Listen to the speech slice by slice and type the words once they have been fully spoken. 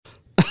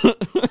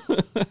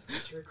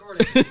It's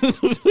recording.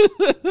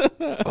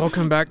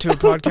 Welcome back to a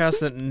podcast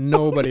that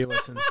nobody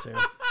listens to.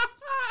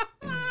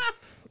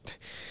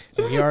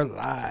 We are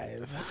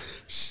live.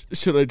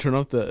 Should I turn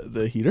off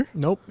the heater?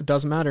 Nope, it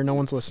doesn't matter. No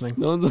one's listening.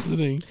 No one's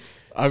listening.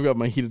 I've got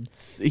my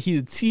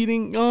heated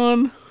seating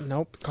on.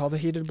 Nope, call the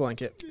heated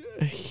blanket.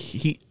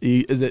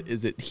 Is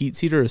it heat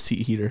seater or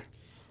seat heater?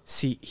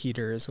 Seat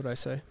heater is what I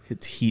say.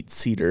 It's heat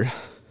seater.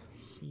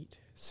 Heat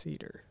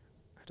seater.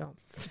 I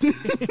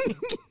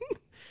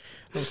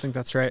don't think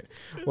that's right.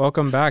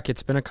 Welcome back.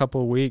 It's been a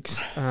couple of weeks.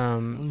 It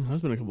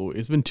has been a couple of weeks.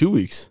 It's been 2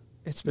 weeks.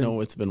 It's been 1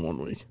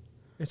 week.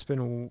 It's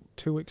been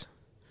 2 weeks.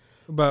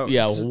 About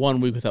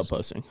 1 week without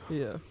posting.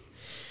 Yeah.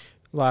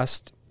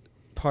 Last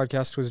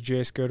podcast was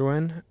Jace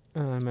Goodwin.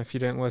 If you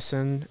didn't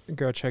listen,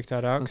 go check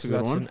that out because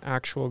that's an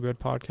actual good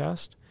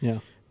podcast. Yeah.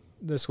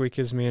 This week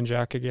is me and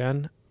Jack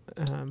again.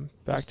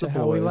 Back to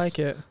how we like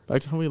it.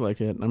 Back to how we like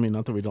it. I mean,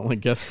 not that we don't like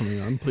guests coming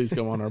on. Please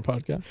come on our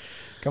podcast.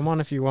 Come on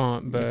if you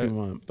want,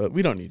 but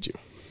we don't need you.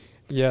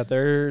 Yeah,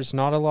 there's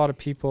not a lot of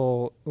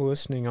people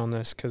listening on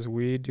this because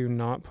we do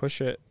not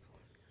push it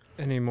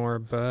anymore.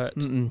 But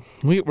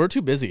we're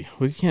too busy.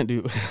 We can't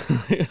do.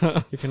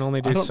 You can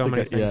only do so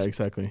many things. Yeah,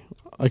 exactly.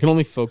 I can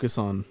only focus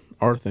on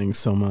our things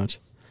so much.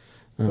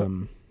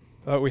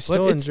 But we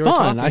still enjoy fun.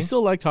 talking. I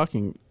still like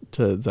talking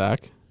to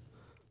Zach.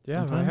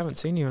 Yeah, sometimes. I haven't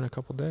seen you in a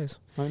couple days.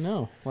 I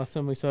know. Last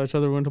time we saw each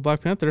other, we went to Black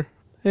Panther.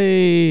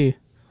 Hey.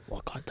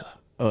 Wakanda.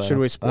 Oh, Should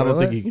we spoil it? I don't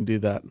think you can do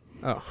that.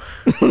 Oh.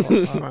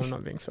 Well, I'm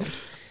not being filmed.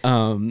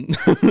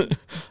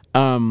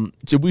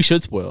 We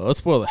should spoil it. Let's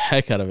spoil the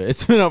heck out of it.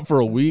 It's been out for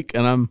a week,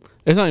 and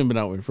it's not even been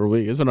out for a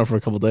week. It's been out for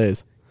a couple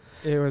days.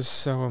 It was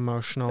so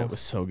emotional. It was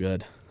so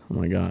good. Oh,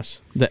 my gosh.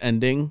 The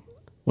ending,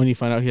 when you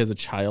find out he has a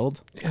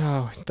child.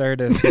 Oh, there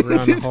it is. We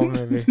ruined the whole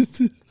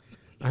movie.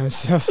 I'm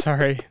so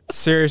sorry.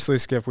 Seriously,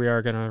 Skip, we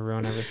are going to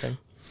ruin everything.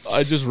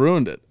 I just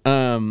ruined it.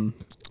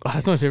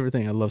 That's my favorite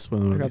thing. I love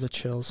spoiling movies. I got the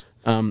chills.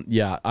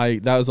 Yeah,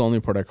 that was the only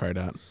part I cried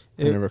at.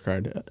 I never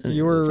cried.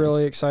 You were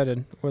really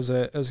excited. Was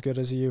it as good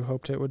as you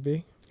hoped it would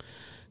be?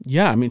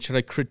 Yeah, I mean, should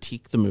I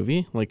critique the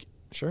movie? Like,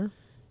 sure.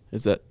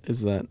 Is that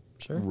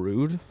sure.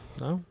 rude?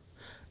 No.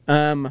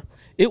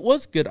 It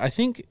was good. I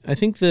think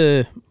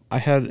I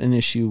had an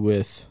issue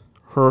with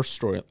her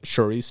story,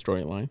 Shuri's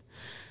storyline.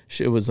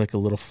 It was like a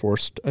little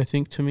forced, I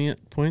think, to me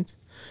at points.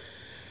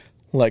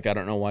 Like, I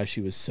don't know why she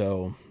was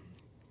so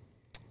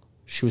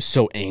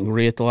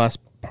angry at the last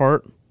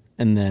part,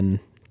 and then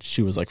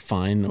she was like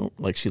fine,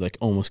 like she like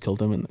almost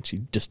killed him, and then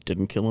she just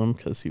didn't kill him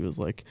because he was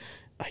like,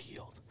 I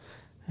yield.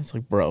 And it's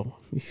like, bro,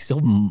 you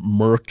still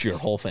murked your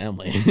whole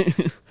family.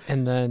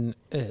 And then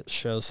it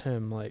shows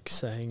him like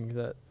saying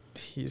that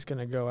he's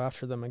gonna go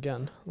after them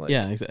again. Like,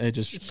 yeah, it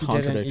just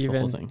contradicts the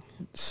whole thing.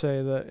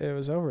 Say that it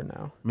was over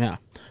now. Yeah,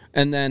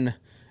 and then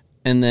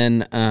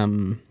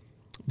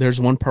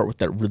there's one part with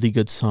that really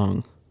good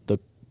song, the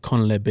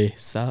Con le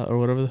Besa or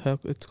whatever the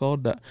heck it's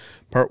called. That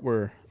part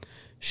where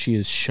she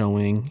is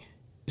showing,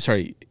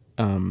 Namor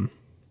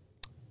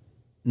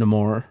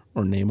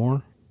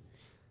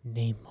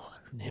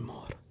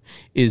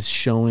is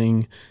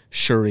showing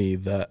Shuri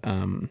the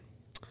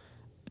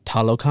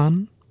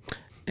Talokan,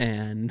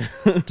 and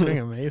doing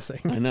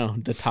amazing. I know,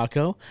 the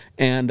taco,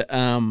 and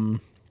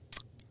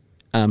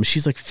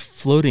she's like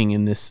floating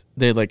in this.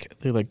 They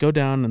go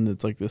down, and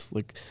it's like this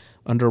like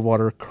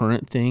underwater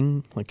current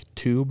thing, like a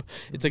tube.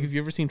 It's like, have you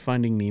ever seen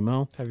Finding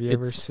Nemo? Have you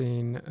ever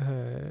seen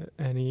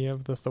any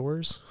of the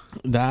Thors?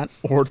 That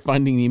or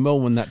Finding Nemo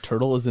when that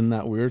turtle is in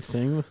that weird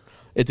thing.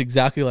 It's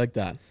exactly like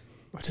that.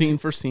 Scene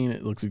for scene,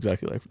 it looks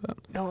exactly like that.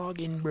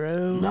 Noggin,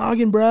 bro.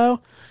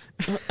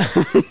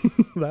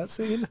 That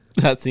scene.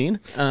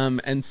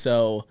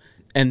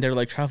 And they're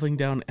like traveling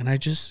down, and I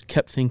just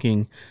kept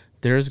thinking,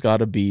 there's got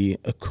to be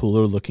a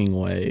cooler looking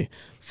way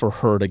for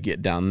her to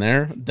get down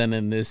there than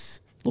in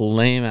this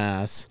lame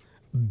ass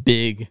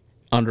big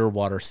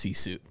underwater sea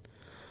suit.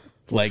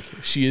 Like,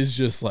 she is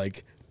just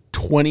like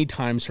 20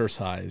 times her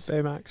size.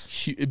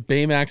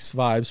 Baymax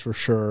vibes for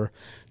sure.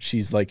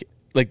 She's like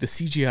the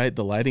CGI,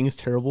 the lighting is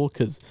terrible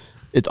because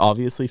it's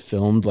obviously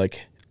filmed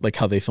like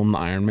how they filmed the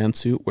Iron Man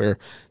suit, where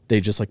they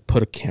just like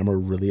put a camera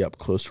really up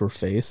close to her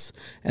face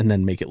and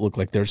then make it look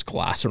like there's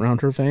glass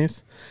around her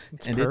face.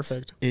 It's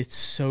perfect. It's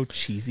so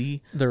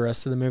cheesy. The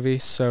rest of the movie,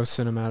 so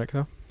cinematic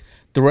though.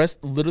 The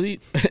rest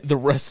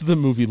of the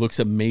movie looks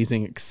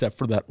amazing except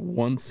for that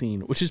one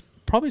scene, which is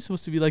probably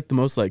supposed to be like the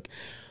most like,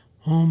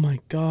 oh my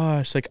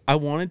gosh, like I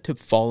wanted to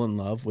fall in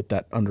love with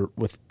that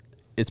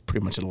it's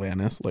pretty much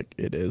Atlantis, like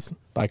it is.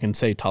 I can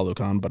say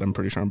Talokan, but I'm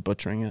pretty sure I'm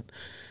butchering it.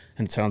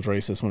 And it sounds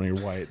racist when you're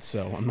white,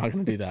 so I'm not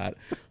going to do that.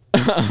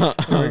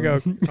 There we go.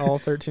 All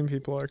 13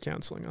 people are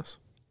canceling us.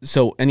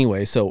 So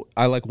anyway,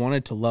 I like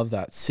wanted to love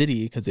that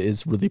city because it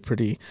is really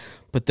pretty,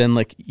 but then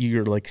like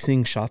you're like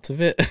seeing shots of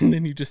it, and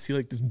then you just see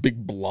like this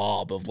big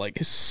blob of like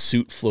his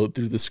suit float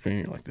through the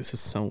screen. You're like, this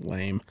is so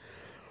lame.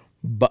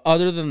 But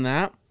other than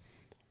that,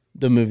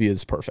 the movie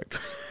is perfect.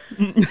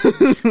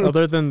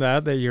 Other than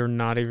that you're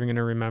not even going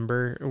to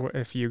remember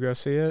if you go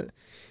see it.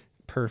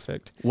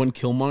 Perfect. When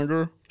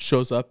Killmonger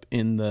shows up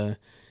in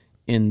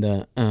in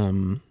the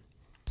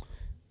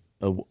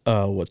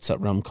what's that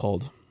realm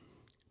called?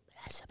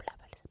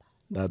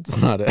 That's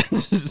not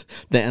it.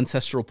 The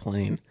ancestral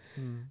plane.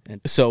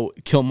 And so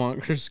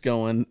Killmonger's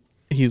going,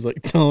 he's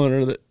like telling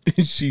her that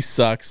she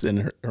sucks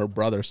and her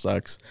brother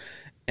sucks,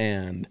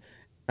 and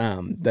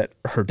that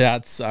her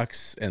dad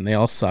sucks and they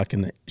all suck,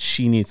 and that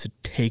she needs to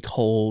take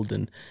hold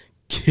and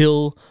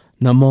kill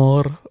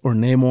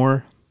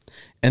Namor.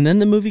 And then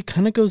the movie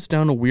kind of goes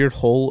down a weird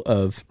hole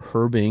of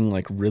her being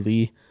like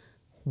really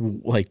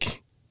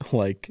like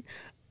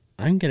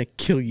I'm gonna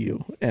kill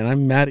you and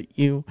I'm mad at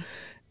you,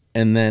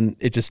 and then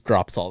it just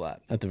drops all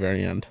that at the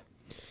very end.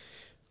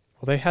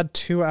 Well, they had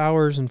 2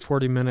 hours and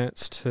 40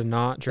 minutes to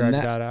not drag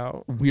that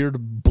out.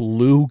 Weird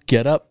blue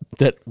getup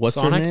that, what's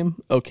Sonic? her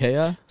name?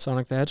 Okaya?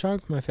 Sonic the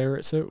Hedgehog, my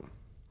favorite suit.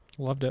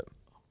 Loved it.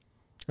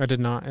 I did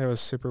not. It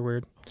was super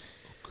weird.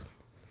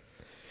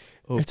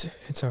 Oh. It's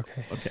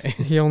okay. Okay.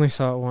 He only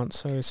saw it once,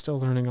 so he's still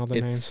learning all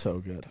the names. It's so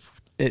good.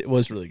 It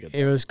was really good.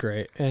 It was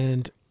great.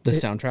 And the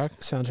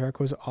soundtrack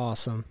was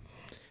awesome.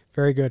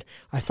 Very good.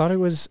 I thought it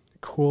was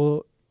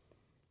cool.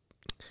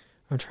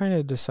 I'm trying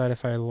to decide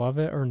if I love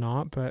it or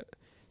not, but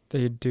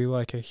they do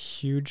like a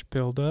huge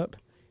build-up,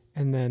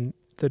 and then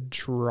the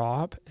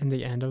drop and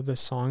the end of the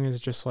song is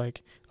just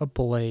like a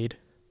blade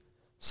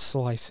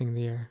slicing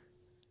the air.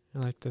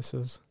 Like, this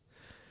is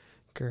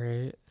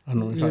great. I don't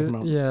know what you're talking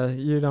about. Yeah,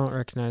 you don't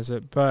recognize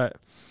it, but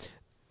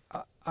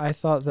I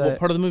thought that... What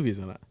part of the movie is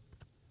in it?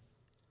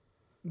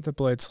 The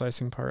blade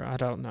slicing part, I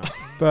don't know.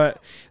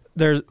 But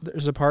there's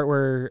a part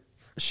where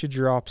she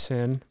drops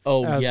in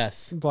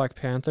as Black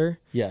Panther.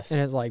 Yes. And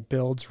it like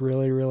builds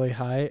really, really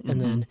high, and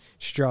then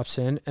she drops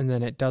in, and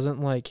then it doesn't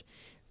like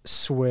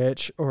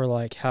switch or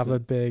like have a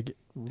big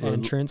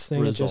entrance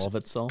thing. Resolve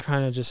itself.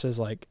 Kind of just is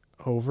like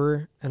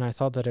over, and I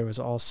thought that it was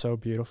all so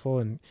beautiful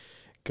and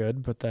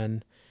good, but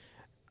then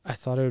I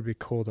thought it would be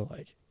cool to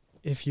like,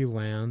 if you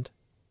land,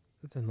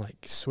 then like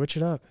switch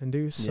it up and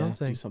do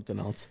something. Do something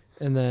else.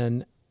 And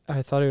then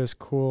I thought it was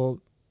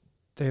cool.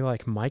 They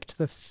like mic'd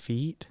the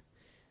feet,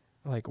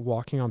 like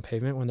walking on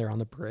pavement when they're on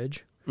the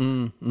bridge.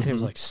 And it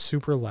was like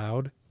super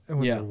loud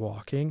when they're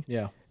walking.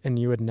 Yeah. And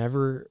you would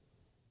never,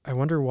 I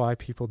wonder why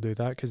people do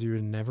that, because you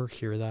would never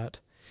hear that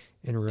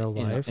in real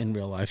life. In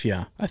real life,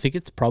 yeah. I think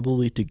it's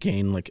probably to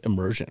gain like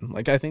immersion.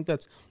 Like, I think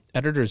that's,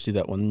 editors do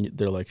that when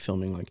they're like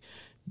filming like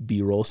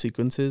B-roll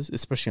sequences,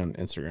 especially on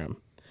Instagram.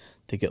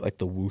 They get like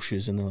the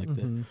whooshes and they're like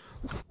the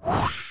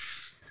whoosh,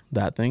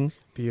 that thing.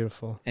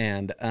 Beautiful.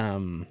 And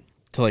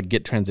to like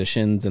get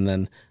transitions, and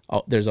then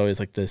there's always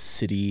like the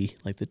city,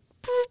 like the...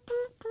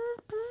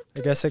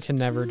 I guess it can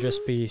never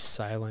just be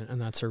silent, and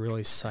that's a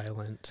really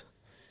silent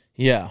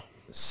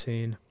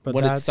scene. But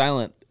when it's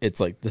silent, it's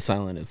like the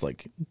silent is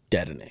like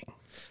deadening.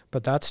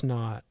 But that's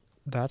not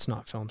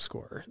film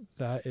score.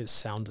 That is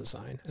sound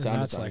design. And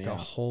that's like a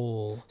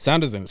whole...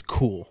 Sound design is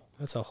cool.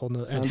 That's a whole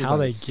nother... And how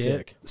they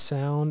get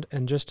sound,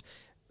 and just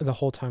the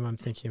whole time I'm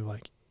thinking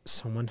like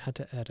someone had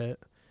to edit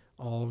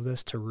all of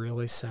this to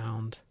really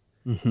sound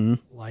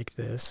like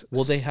this.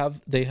 Well, they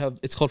have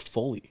it's called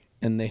Foley,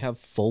 and they have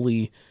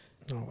Foley.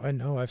 Oh, I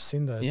know. I've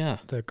seen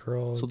the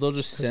girl. So they'll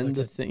just send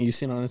the thing. You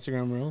seen on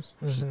Instagram Reels?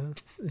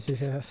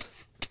 Yeah.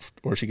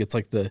 Or she gets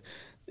like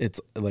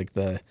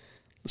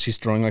she's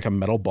throwing like a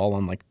metal ball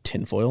on like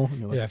tinfoil.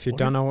 Like, if you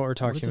don't know what we're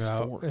talking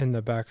about in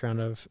the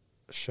background of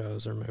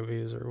shows or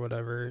movies or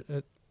whatever,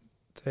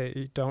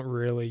 they don't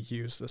really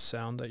use the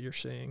sound that you're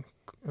seeing,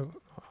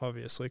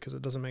 obviously, because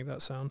it doesn't make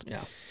that sound.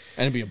 Yeah.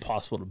 And it'd be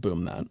impossible to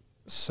boom that.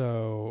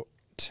 So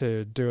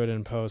to do it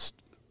in post,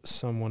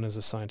 someone is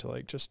assigned to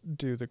like just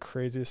do the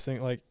craziest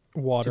thing, like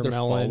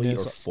watermelon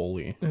is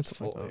Foley. It's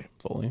Foley.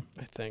 Foley,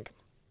 I think.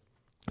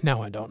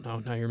 Now I don't know.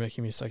 Now you're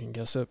making me second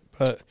guess it.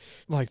 But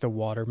like the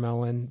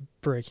watermelon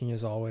breaking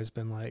has always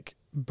been like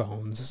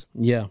bones.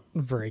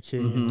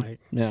 Breaking. And like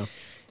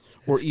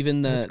or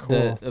even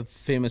the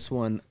famous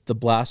one, the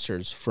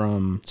blasters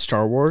from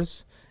Star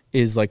Wars,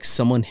 is like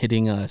someone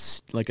hitting a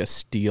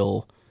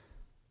steel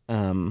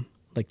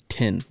like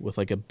tin with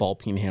like a ball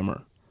peen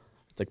hammer.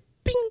 It's like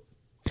bing,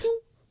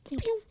 pew, pew,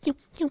 pew,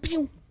 pew,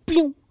 pew,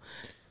 pew.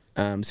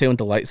 Same with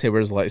the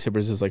lightsabers.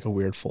 Lightsabers is like a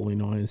weird Foley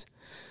noise.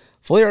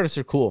 Foley artists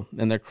are cool,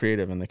 and they're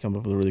creative, and they come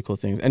up with really cool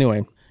things.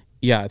 Anyway,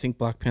 I think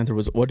Black Panther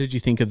was... What did you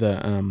think of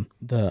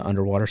the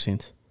underwater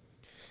scenes?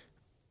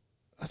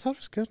 I thought it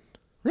was good.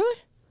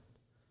 Really?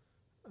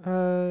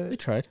 They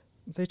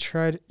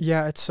tried.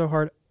 Yeah, it's so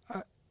hard.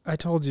 I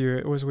told you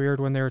it was weird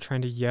when they were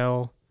trying to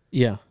yell.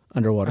 Yeah,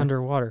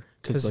 underwater.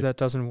 Because like, that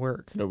doesn't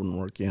work. That wouldn't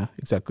work, yeah,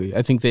 exactly.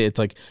 I think it's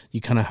like,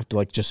 you kind of have to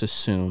like just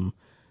assume,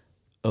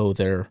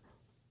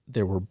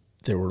 they were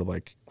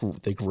like,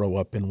 they grow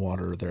up in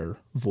water, their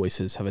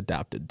voices have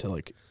adapted to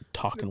like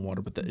talk in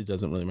water, but it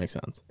doesn't really make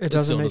sense. It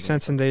doesn't make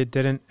sense, and they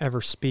didn't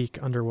ever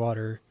speak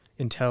underwater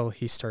until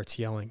he starts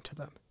yelling to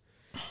them.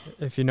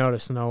 If you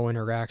notice, no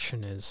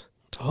interaction is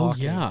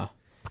talking. Oh, yeah.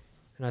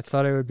 And I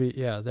thought it would be,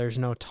 there's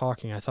no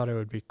talking. I thought it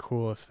would be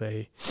cool if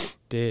they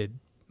did,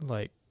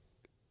 like,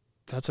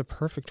 that's a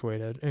perfect way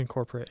to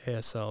incorporate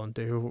ASL and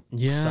do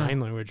Yeah. sign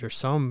language or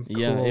some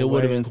Yeah, cool it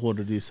would have way been of- cool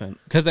to do sign.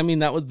 Because, I mean,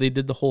 they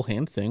did the whole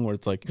hand thing where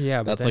it's like, Yeah,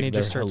 but that's then like he their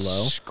just starts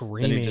hello.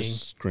 screaming. Then he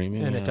just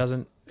screaming. And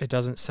yeah. it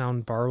doesn't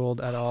sound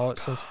barbled at all. It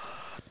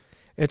sounds,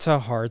 it's a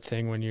hard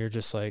thing when you're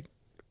just like,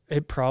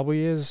 it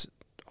probably is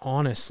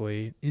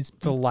honestly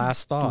the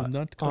last thought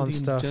on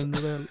stuff.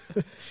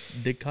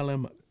 They call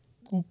him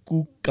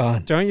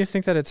Kukulkan. Don't you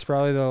think that it's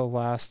probably the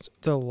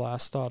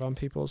last thought on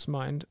people's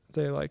mind?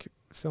 They like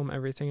film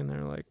everything and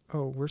they're like,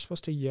 oh, we're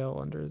supposed to yell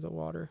under the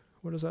water.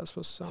 What is that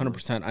supposed to sound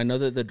 100%. I know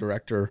that the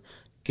director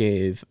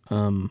gave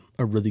a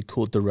really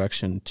cool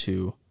direction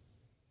to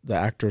the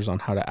actors on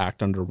how to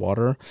act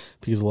underwater,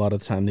 because a lot of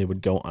the time they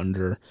would go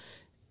under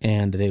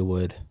and they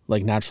would,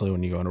 like, naturally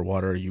when you go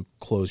underwater, you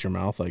close your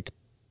mouth, like,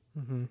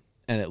 Mm-hmm.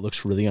 and it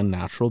looks really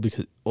unnatural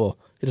because, well,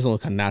 it doesn't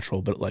look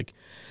unnatural, but like,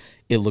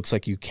 it looks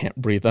like you can't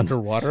breathe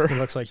underwater. It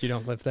looks like you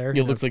don't live there.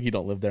 It looks like you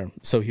don't live there.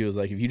 So he was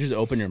like, if you just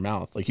open your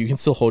mouth, like, you can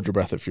still hold your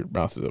breath if your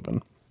mouth is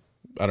open.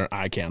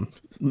 I can.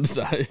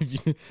 So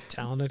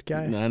Talented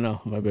guy. I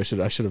know. Maybe I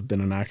should have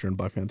been an actor in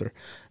Black Panther.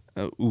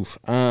 Oof.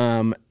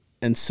 And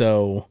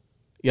so,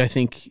 yeah, I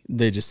think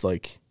they just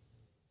like,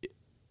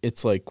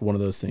 it's like one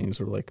of those things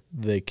where like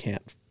they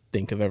can't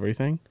think of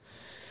everything.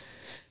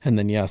 And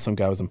then, yeah, some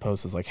guy was in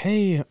post is like,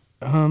 hey,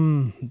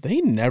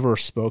 they never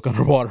spoke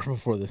underwater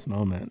before this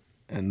moment.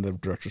 And the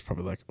director's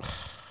probably like,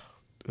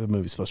 the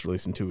movie's supposed to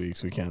release in 2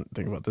 weeks. We can't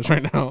think about this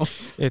right now.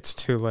 It's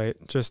too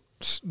late. Just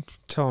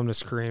tell him to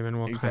scream and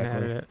we'll kind of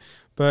Exactly. edit it.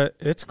 But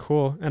it's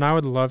cool. And I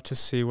would love to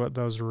see what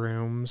those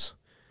rooms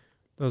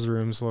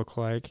look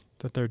like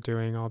that they're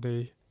doing all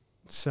the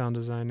sound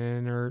design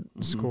in or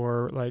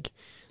score. Like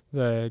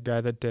the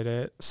guy that did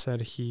it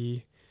said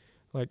he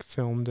like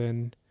filmed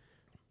in,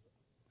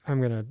 I'm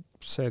going to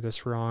say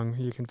this wrong.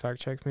 You can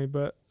fact check me,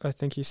 but I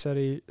think he said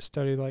he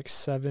studied like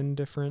 7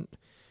 different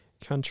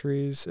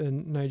countries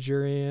and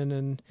Nigerian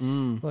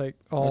and like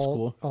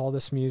all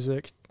this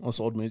music. All this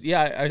old music.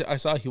 Yeah, I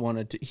saw he went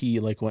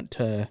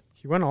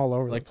all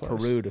over like the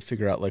place. Peru to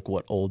figure out like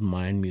what old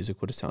Mayan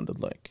music would have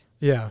sounded like.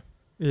 Yeah,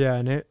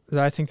 and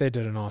I think they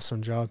did an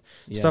awesome job.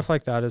 Yeah. Stuff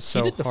like that is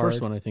so he did the hard.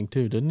 first one, I think,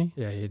 too, didn't he?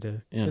 Yeah, he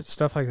did. Yeah.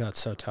 Stuff like that's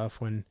so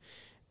tough when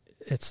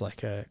it's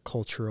like a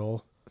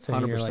cultural thing.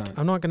 100%. You're like, 100%.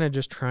 I'm not gonna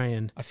just try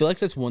and. I feel like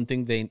that's one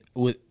thing they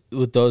with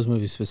those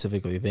movies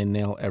specifically they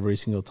nail every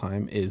single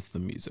time is the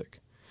music,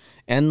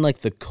 and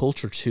like the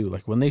culture too.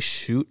 Like when they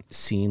shoot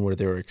scene where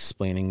they were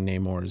explaining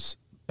Namor's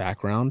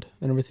background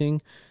and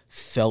everything,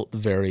 felt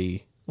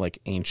very like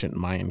ancient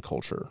Mayan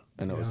culture,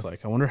 and it was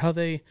like, I wonder how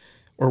they,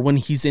 or when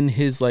he's in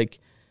his like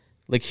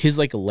his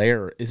like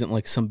lair isn't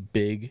like some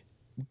big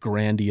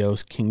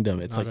grandiose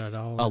kingdom. It's Not like at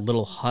all. a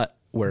little hut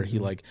where he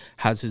like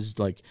has his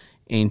like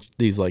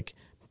these like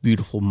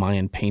beautiful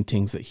Mayan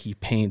paintings that he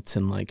paints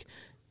and like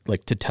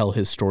to tell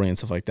his story and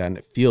stuff like that. And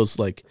it feels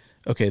like,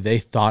 okay, they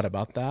thought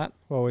about that.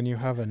 Well, when you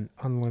have an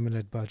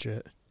unlimited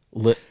budget.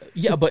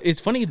 Yeah, but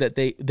it's funny that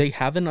they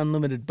have an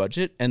unlimited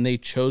budget and they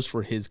chose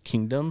for his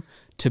kingdom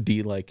to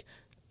be like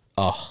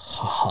a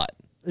hut.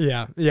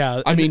 Yeah.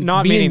 I mean,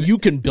 not meaning you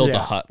can build a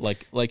hut,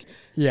 like.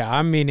 Yeah,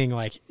 I'm meaning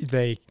like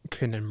they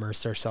can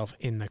immerse themselves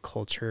in the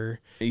culture.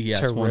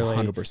 Yes, to really,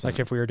 100%. like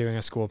if we were doing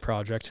a school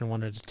project and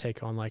wanted to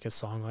take on like a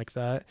song like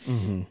that,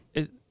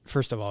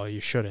 first of all, you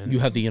shouldn't. You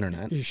have the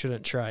internet. You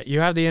shouldn't try. You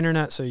have the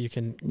internet, so you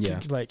can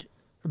like.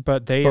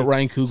 But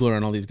Ryan Coogler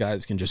and all these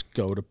guys can just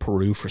go to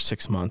Peru for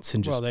 6 months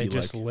and just. Well, they be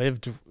just like,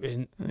 lived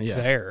in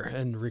there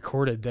and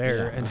recorded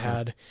there and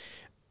had.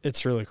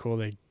 It's really cool.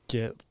 They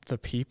get the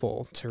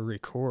people to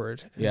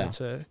record.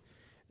 And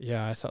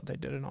I thought they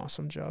did an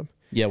awesome job.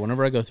 Yeah,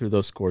 whenever I go through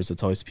those scores,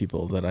 it's always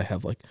people that I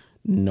have like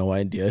no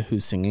idea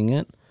who's singing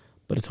it,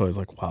 but it's always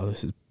like, wow,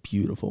 this is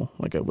beautiful.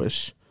 Like I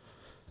wish.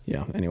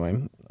 Yeah.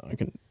 Anyway,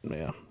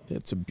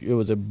 it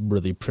was a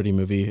really pretty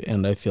movie,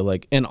 and I feel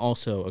like, and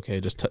also,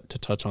 okay, just to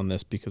touch on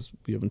this because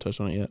we haven't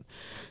touched on it yet,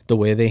 the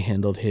way they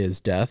handled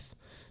his death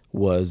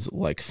was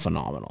like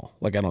phenomenal.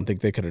 Like I don't think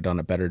they could have done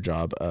a better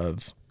job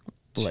of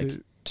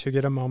like to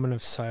get a moment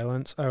of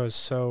silence. I was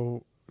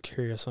so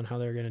curious on how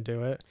they were going to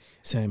do it.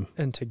 Same.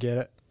 And to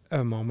get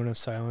a moment of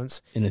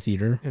silence in a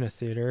theater,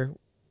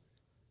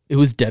 it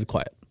was dead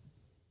quiet.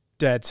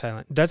 Dead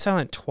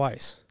silent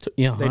twice.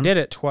 Yeah, they did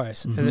it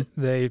twice, and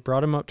they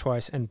brought him up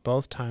twice, and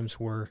both times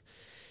were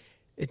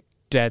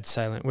dead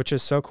silent, which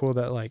is so cool.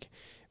 That like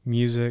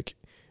music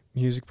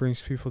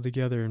brings people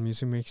together, and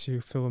music makes you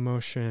feel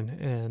emotion,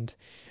 and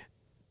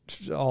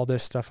all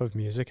this stuff of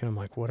music. And I'm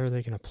like, what are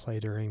they going to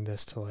play during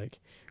this to like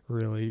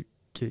really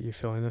get you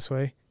feeling this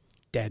way?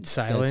 Dead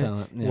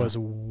silent was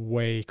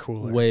way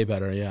cooler, way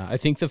better. Yeah, I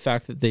think the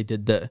fact that they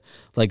did the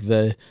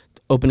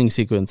opening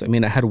sequence. I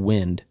mean, it had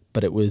wind,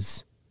 but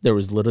there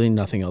was literally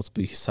nothing else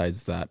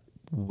besides that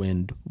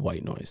wind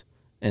white noise.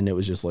 And it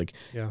was just like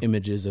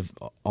images of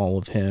all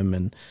of him.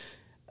 And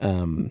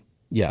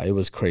it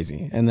was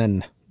crazy. And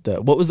then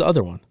what was the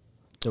other one?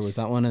 There was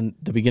that one and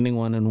the beginning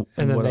one. And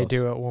then what they else?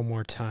 do it one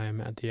more time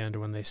at the end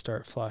when they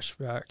start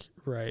flashback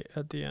right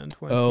at the end.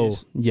 When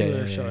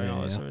they're showing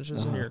all those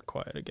images and you're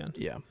quiet again.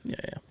 Yeah.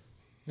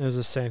 It was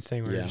the same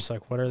thing where Yeah. you're just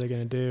like, what are they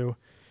going to do?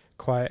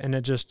 Quiet. And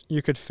it just,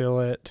 you could feel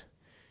it.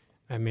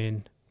 I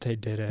mean, they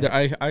did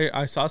it.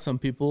 I saw some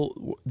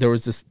people.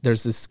 There's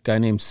this guy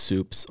named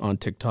Soups on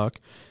TikTok,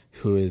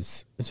 who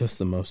is just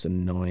the most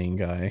annoying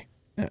guy.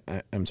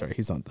 I'm sorry,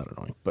 he's not that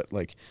annoying, but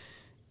like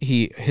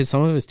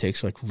some of his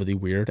takes are like really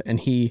weird, and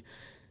he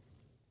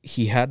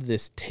had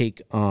this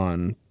take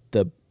on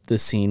the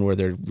scene where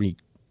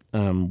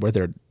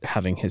they're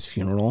having his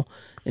funeral,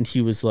 and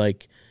he was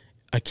like,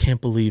 I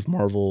can't believe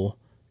Marvel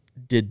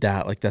did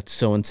that. Like, that's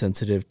so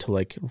insensitive to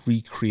like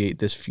recreate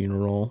this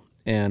funeral.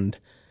 And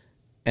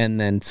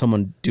then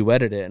someone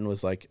duetted it and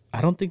was like,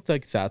 I don't think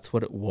like that's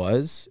what it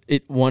was.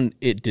 It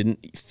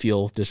didn't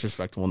feel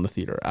disrespectful in the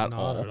theater at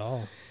all. Not at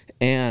all.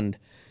 And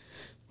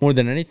more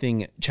than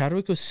anything,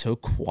 Chadwick was so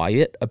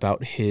quiet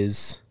about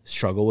his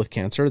struggle with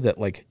cancer that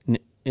like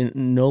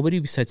nobody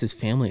besides his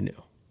family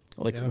knew.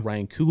 Like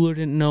Ryan Coogler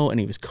didn't know,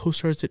 any of his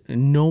co-stars didn't.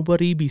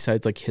 Nobody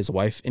besides like his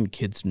wife and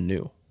kids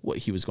knew what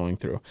he was going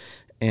through.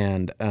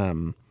 And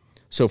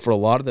so for a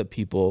lot of the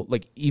people,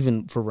 like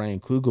even for Ryan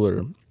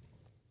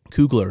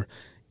Coogler,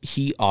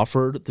 he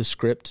offered the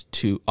script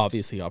to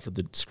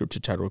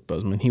Chadwick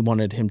Boseman. He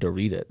wanted him to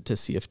read it to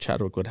see if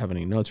Chadwick would have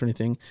any notes or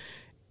anything.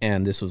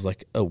 And this was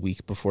like a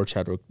week before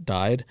Chadwick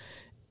died.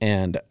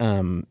 And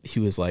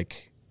he's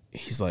like,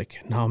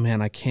 no,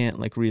 man, I can't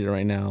like read it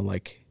right now.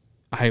 Like,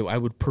 I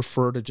would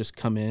prefer to just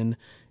come in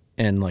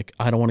and like,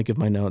 I don't want to give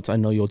my notes. I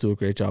know you'll do a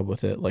great job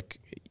with it. Like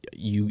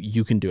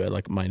you can do it.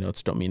 Like my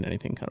notes don't mean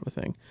anything, kind of a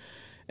thing.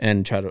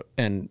 And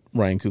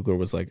Ryan Coogler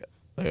was like,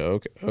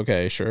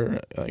 okay, sure.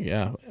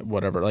 Yeah,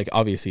 whatever. Like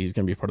obviously he's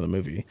going to be part of the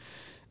movie.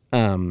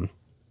 And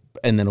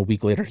then a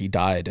week later he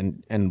died,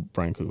 and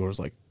Brian Coogler was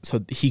like,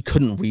 so he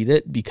couldn't read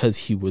it because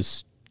he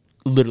was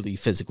literally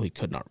physically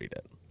could not read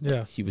it. Yeah.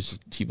 Like he was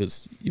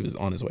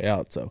on his way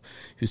out. So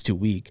he was too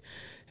weak.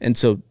 And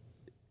so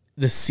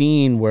the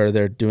scene where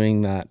they're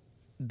doing that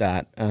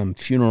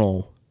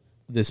funeral,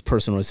 this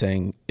person was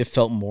saying it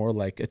felt more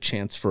like a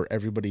chance for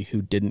everybody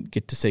who didn't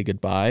get to say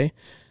goodbye.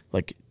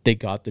 Like they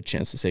got the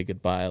chance to say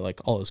goodbye, like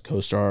all his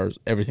co-stars,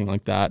 everything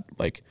like that,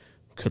 like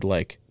could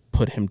like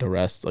put him to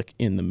rest, like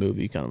in the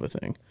movie, kind of a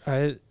thing.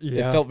 It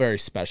felt very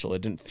special.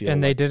 It didn't feel.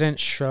 And they didn't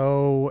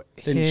show.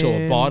 Didn't show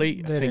a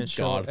body. They didn't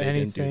show God they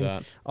anything. didn't do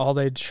that. All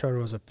they showed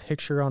was a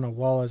picture on a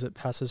wall as it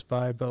passes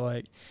by. But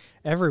like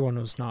everyone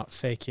was not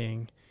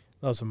faking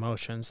those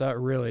emotions. That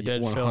really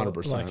did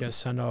 100%. Feel like a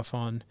send off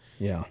on.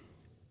 Yeah.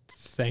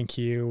 Thank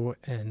you,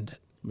 and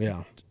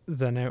yeah.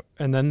 Then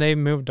they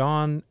moved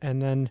on,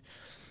 and then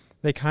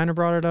they kind of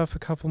brought it up a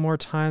couple more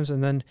times,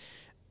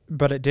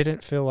 but it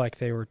didn't feel like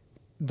they were.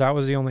 That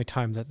was the only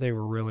time that they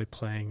were really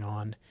playing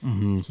on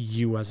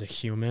you as a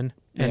human,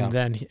 and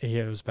then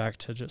he was back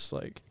to just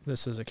like,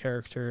 this is a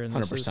character, and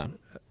 100%. This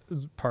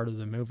is part of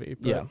the movie.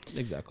 But yeah,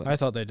 exactly. I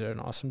thought they did an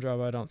awesome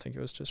job. I don't think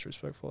it was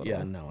disrespectful at all.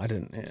 Yeah, no, I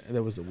didn't.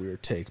 That was a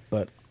weird take,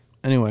 but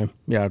anyway,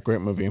 yeah,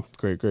 great movie,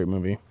 great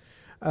movie.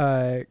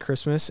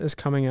 Christmas is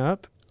coming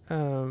up.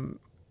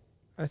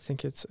 I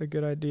think it's a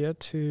good idea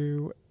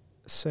to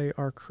say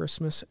our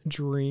Christmas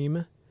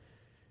dream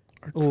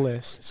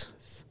list.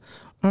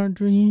 Our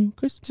dream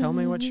Christmas. Tell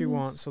me what you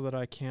want so that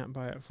I can't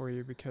buy it for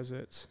you because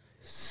it's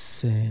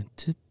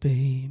Santa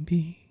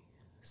baby,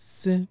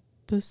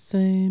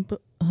 Santa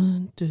under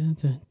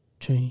the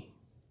tree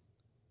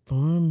for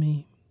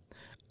me.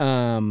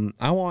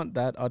 I want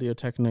that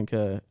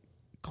Audio-Technica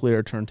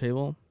clear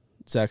turntable.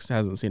 Zach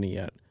hasn't seen it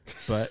yet,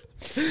 but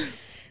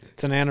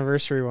it's an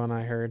anniversary one,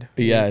 I heard.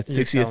 Yeah, it's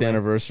 60th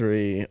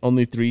anniversary.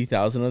 Only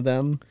 3,000 of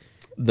them.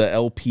 The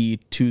LP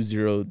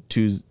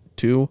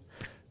 2022.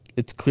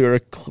 It's clear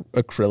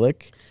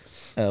acrylic,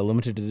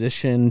 limited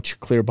edition,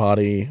 clear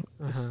body,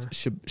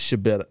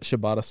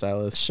 Shibata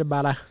stylus.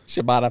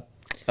 Shibata.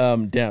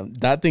 Damn,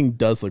 that thing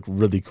does look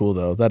really cool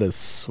though. That is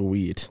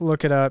sweet.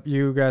 Look it up.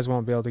 You guys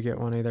won't be able to get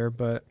one either,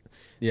 but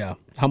yeah.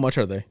 How much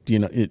are they? Do you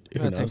know? I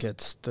think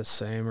it's the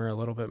same or a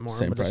little bit more,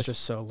 but price. It's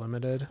just so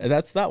limited. And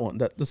that's that one.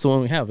 That's the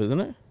one we have, isn't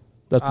it?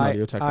 That's an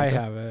Audio-Technica. I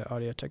have an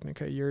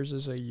Audio-Technica. Yours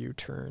is a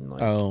U-turn.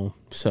 Like, oh,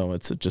 so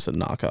it's just a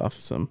knockoff of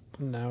some.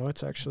 No,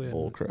 it's actually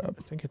bull crap.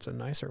 I think it's a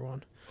nicer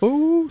one.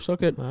 Oh, so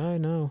good. I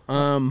know.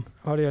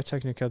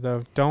 Audio-Technica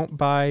though, don't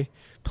buy.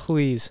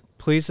 Please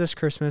this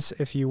Christmas,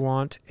 if you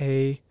want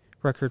a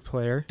record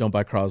player, don't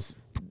buy Crosby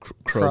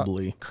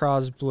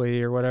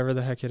or whatever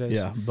the heck it is.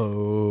 Yeah,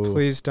 boo.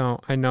 Please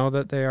don't. I know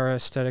that they are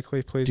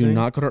aesthetically pleasing. Do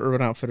not go to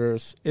Urban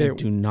Outfitters. And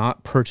do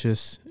not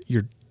purchase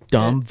your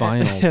dumb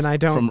vinyls and I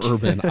don't from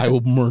Urban. I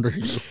will murder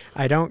you.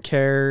 I don't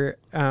care.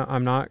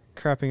 I'm not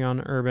crapping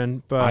on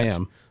Urban, but I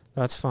am.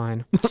 That's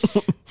fine.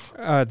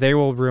 They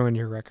will ruin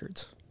your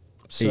records.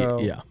 So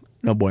yeah,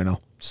 no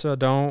bueno. So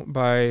don't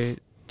buy.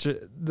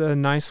 The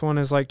nice one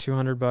is like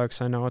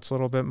 $200. I know it's a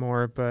little bit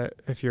more, but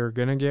if you're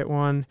gonna get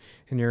one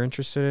and you're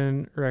interested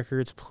in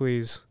records,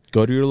 please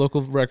go to your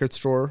local record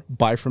store.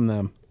 Buy from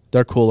them.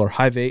 They're cooler.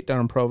 Hive 8 down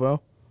in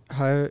Provo.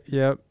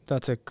 Yep,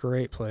 that's a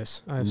great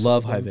place.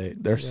 Love Hive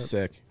 8. They're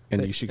sick,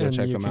 and you should go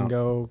check them out. You can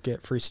go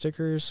get free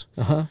stickers.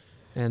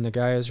 And the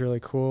guy is really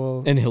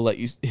cool. And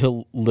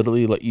he'll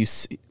literally let you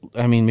see.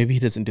 I mean, maybe he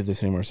doesn't do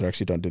this anymore, so I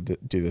actually don't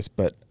do this.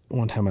 But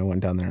one time I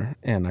went down there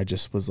and I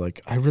just was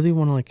like, I really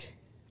want to, like,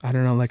 I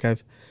don't know, like,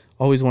 I've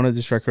always wanted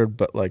this record,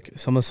 but like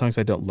some of the songs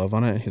I don't love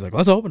on it. And he's like,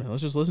 let's open it.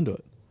 Let's just listen to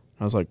it.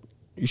 I was like,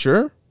 you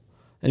sure?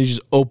 And he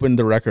just opened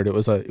the record. It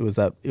was that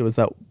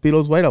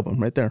Beatles White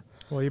Album right there.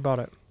 Well, you bought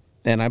it.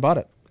 And I bought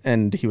it.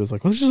 And he was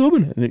like, let's just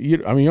open it. And you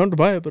don't have to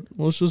buy it, but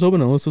let's just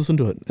open it. Let's listen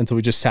to it. And so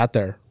we just sat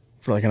there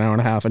for like an hour and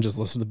a half and just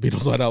listened to the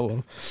Beatles White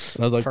Album.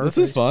 And I was like, Perfect.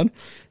 This is fun.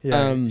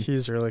 Yeah,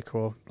 he's really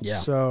cool. Yeah.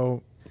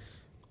 So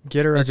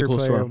get a record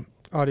player.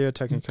 Audio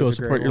Technica. Go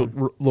support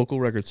your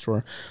local record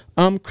store.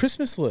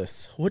 Christmas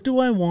lists. What do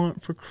I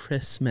want for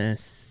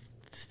Christmas?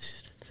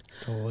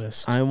 The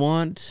list. I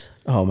want...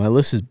 Oh, my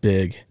list is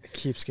big. It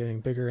keeps getting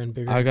bigger and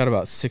bigger. I got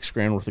about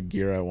 $6,000 worth of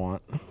gear I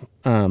want.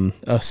 A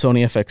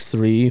Sony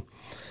FX3,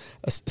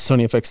 a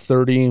Sony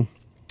FX30.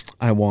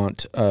 I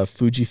want a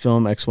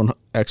Fujifilm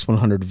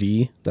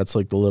X100V. That's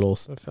like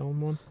the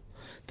film one.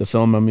 The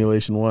film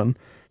emulation one.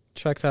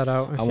 Check that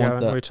out if you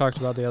haven't. We talked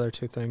about the other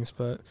two things,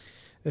 but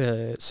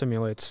it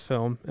simulates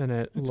film and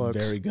it's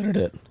looks very good at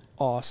it.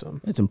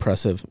 Awesome. It's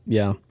impressive.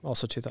 Yeah.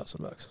 Also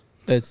 $2,000.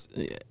 It's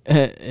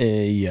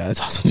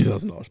it's also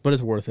 $2,000, but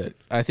it's worth it.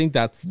 I think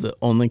that's the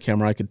only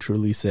camera I could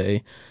truly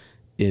say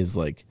is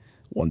like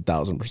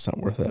 1,000%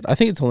 worth it. I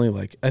think it's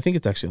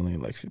actually only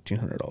like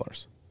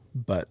 $1,500,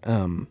 but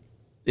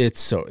it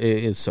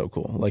is so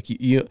cool. Like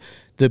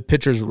the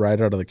pictures right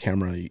out of the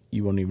camera,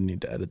 you won't even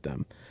need to edit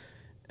them.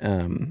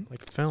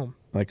 Like film,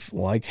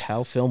 like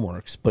how film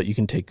works, but you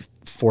can take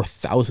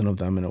 4,000 of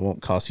them and it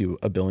won't cost you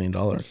 $1 billion.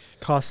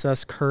 Costs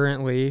us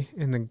currently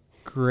in the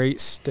great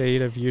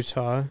state of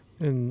Utah,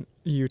 in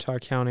Utah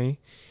County,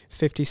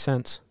 50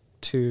 cents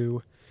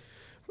to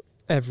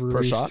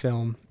every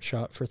film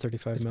shot for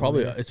 35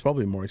 millimeter. It's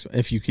probably more expensive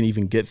if you can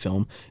even get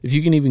film. If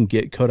you can even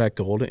get Kodak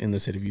Gold in the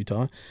state of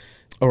Utah,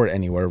 or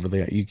anywhere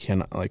really, you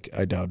can. Like,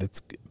 I doubt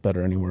it's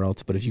better anywhere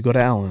else. But if you go to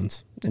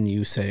Allen's and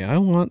you say, "I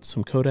want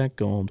some Kodak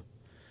Gold,"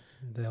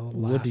 they'll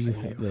laugh at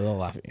you. They'll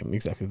laugh at you.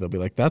 Exactly. They'll be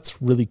like,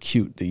 "That's really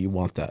cute that you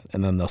want that,"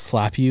 and then they'll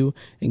slap you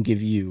and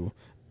give you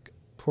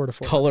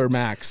Color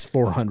Max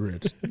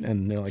 400,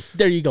 and they're like,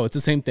 "There you go. It's the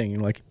same thing." And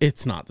you're like,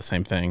 "It's not the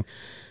same thing."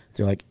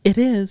 They're like, "It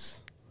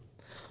is."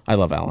 I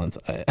love Allen's.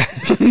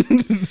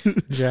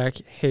 Jack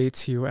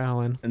hates you,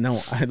 Alan. No,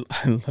 I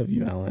love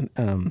you,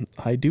 Alan.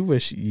 I do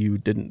wish you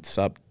didn't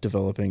stop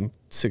developing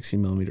 8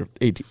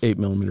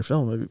 millimeter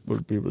film. It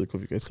would be really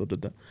cool if you guys still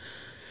did that.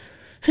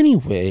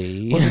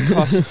 Anyway, wasn't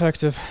cost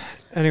effective.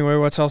 Anyway,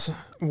 what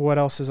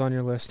else is on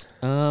your list?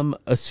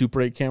 A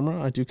Super 8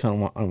 camera. I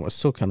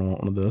still kind of want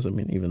one of those. I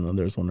mean, even though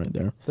there's one right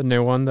there. The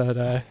new one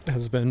that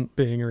has been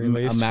being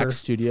released. A Mac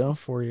Studio.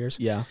 4 years.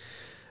 Yeah.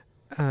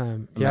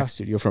 Mac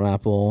Studio from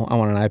Apple. I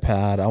want an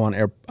iPad. I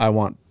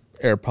want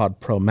AirPod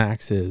Pro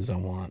Maxes.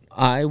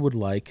 I would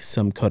like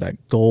some Kodak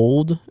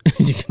Gold if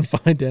you can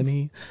find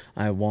any.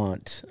 I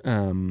want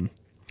a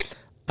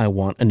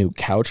new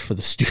couch for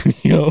the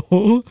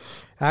studio.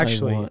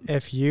 Actually,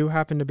 if you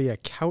happen to be a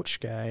couch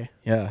guy,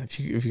 yeah, if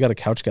you got a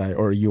couch guy,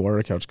 or you are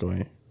a couch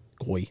guy,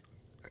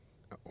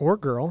 or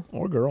girl,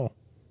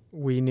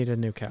 we need a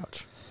new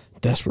couch.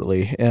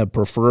 Desperately,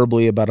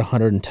 preferably about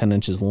 110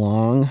 inches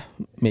long,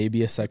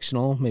 maybe a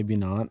sectional, maybe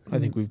not. I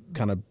think we've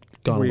kind of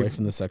gone away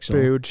from the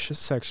sectional. Booge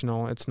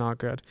sectional, it's not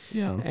good.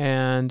 Yeah,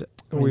 and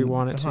we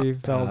want it to be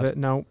velvet.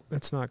 No,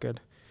 it's not good.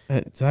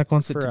 Zach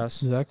wants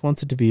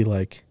it to be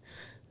like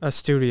a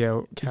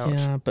studio couch.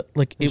 Yeah, but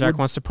like Jack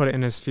wants to put it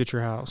in his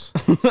future house.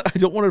 I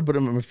don't want to put it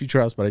in my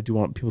future house, but I do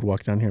want people to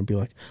walk down here and be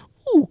like,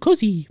 "Ooh,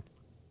 cozy,"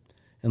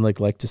 and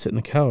like to sit in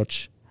the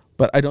couch.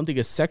 But I don't think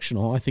a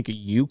sectional. I think a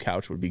U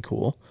couch would be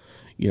cool.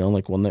 You know,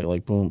 like one that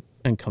like boom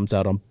and comes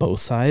out on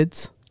both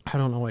sides. I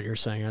don't know what you're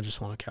saying. I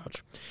just want a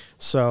couch.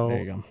 So there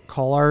you go.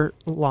 Call our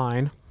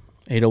line.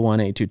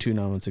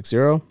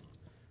 801-822-9160.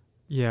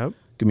 Yep.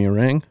 Give me a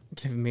ring.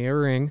 Give me a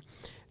ring.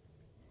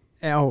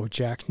 Oh,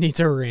 Jack needs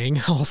a ring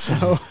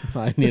also.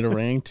 I need a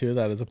ring too.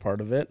 That is a part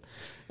of it.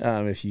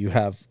 If you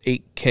have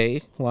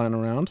 8K lying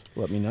around,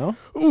 let me know.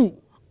 Ooh.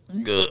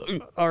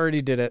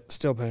 Already did it.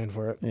 Still paying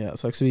for it. Yeah,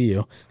 sucks to be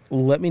you.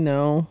 Let me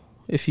know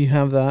if you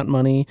have that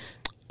money.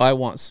 I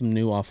want some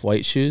new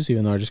Off-White shoes,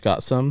 even though I just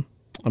got some.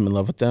 I'm in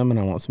love with them, and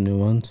I want some new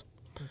ones.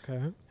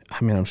 Okay.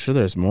 I mean, I'm sure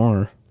there's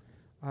more.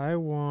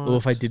 Well,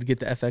 if I did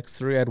get the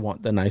FX3, I'd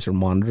want the nicer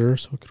monitor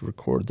so I could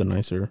record the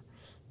nicer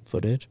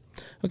footage.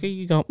 Okay,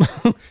 you go.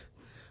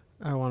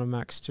 I want a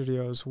Mac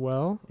Studio as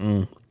well.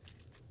 I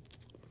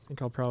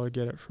think I'll probably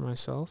get it for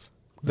myself.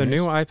 The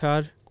new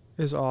iPad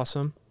is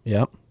awesome.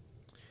 Yep.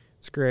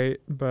 It's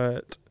great,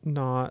 but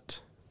not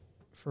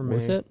for me.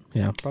 Worth it?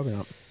 Yeah, probably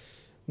not.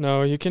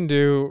 No, you can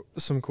do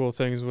some cool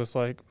things with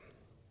like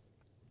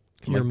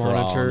your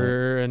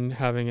monitor and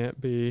having it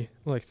be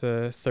like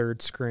the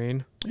third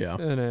screen. Yeah.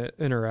 And it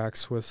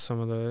interacts with some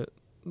of the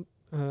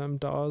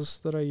DAWs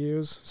that I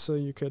use. So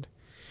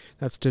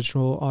That's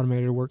digital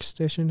automated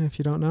workstation, if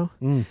you don't know.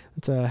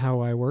 That's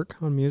how I work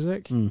on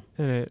music. And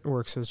it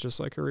works as just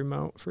like a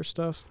remote for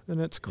stuff.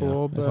 And it's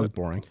cool, That sounds but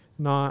boring.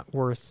 not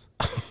worth.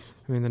 I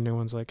mean, the new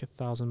one's like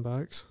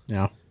 $1,000.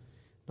 Yeah.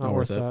 Not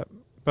worth that.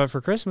 But for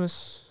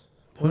Christmas,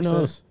 who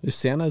knows? If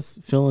Santa's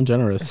feeling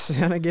generous.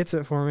 Santa gets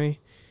it for me.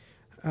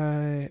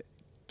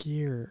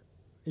 Gear.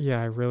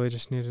 Yeah, I really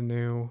just need a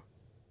new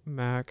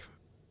Mac.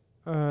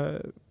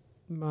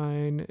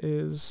 Mine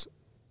is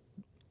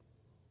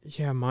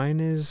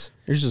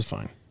yours is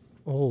fine.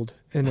 Old,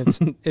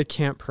 and it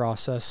can't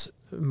process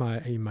my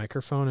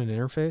microphone and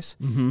interface,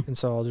 and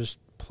so I'll just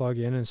plug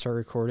in and start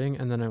recording,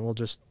 and then it will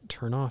just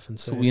turn off and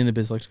say. So we in the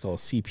biz like to call a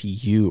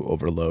CPU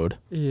overload.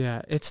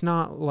 Yeah, it's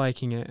not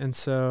liking it, and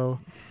so.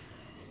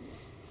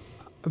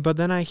 But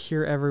then I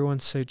hear everyone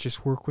say,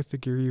 "Just work with the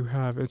gear you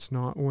have. It's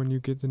not when you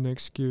get the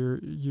next gear,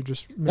 you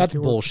just." That's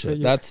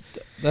bullshit. That's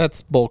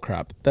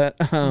bullcrap. That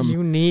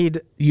you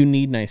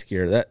need nice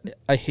gear. That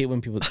I hate when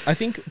people. I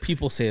think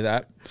people say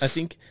that. I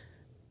think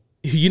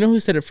you know who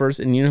said it first,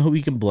 and you know who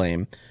we can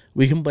blame.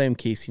 We can blame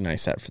Casey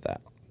Neistat for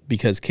that,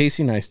 because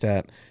Casey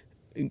Neistat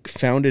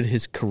founded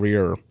his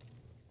career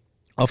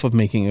off of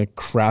making a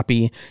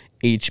crappy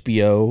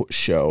HBO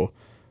show.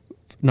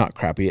 Not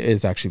crappy. It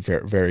is actually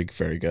very, very,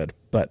 very good.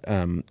 But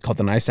called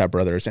the Neistat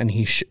Brothers, and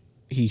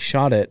he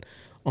shot it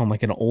on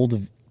like an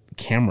old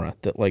camera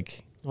that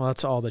like. Well,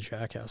 that's all the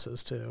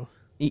Jackasses too.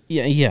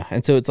 Yeah,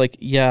 and so it's like,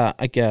 yeah,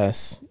 I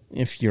guess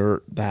if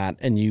you're that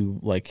and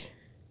you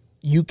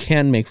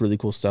can make really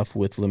cool stuff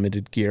with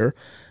limited gear,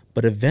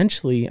 but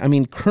eventually, I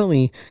mean,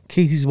 currently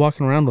Casey's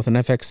walking around with an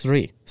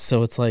FX3,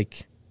 so it's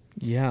like,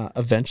 yeah,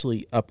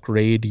 eventually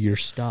upgrade your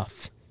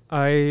stuff.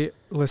 I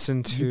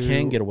listen to. You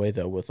can get away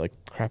though with like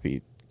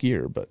crappy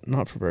gear, but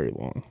not for very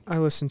long. I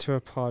listened to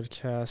a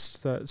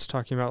podcast that's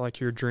talking about like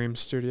your dream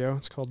studio.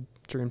 It's called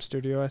Dream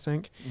Studio, I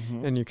think.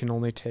 And you can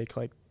only take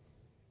like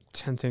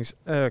 10 things.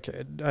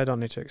 Okay, I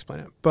don't need to explain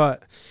it.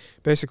 But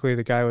basically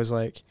the guy was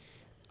like,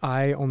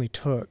 they're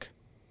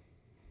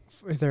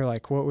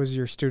like, what was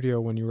your studio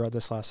when you wrote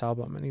this last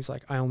album? And he's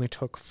like, I only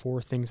took 4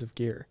 things of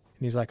gear.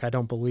 And he's like, I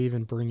don't believe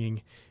in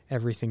bringing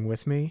everything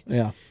with me.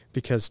 Yeah.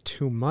 Because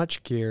too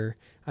much gear,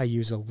 I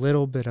use a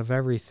little bit of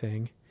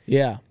everything.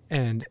 Yeah.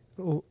 And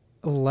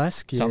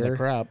less gear. Sounds like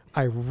crap.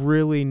 I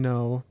really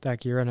know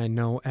that gear, and I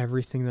know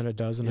everything that it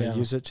does, and I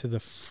use it to the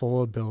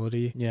full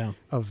ability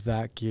of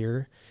that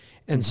gear.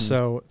 And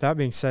so that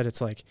being said, it's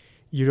like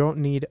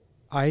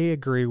I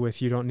agree with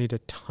you don't need a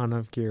ton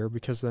of gear,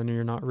 because then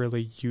you're not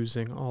really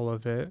using all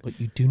of it. But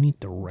you do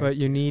need the right. But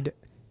you need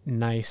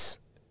nice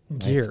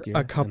gear.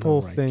 A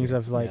couple things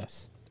of like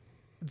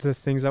the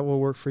things that will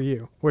work for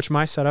you, which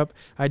my setup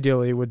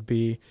ideally would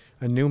be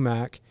a new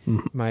Mac.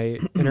 My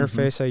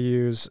interface, I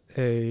use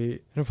an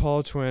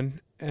Apollo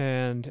Twin,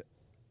 and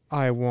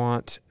I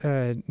want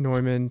a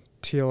Neumann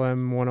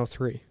TLM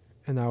 103,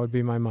 and that would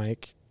be my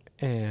mic.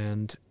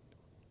 And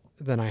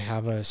then I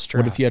have a Strat.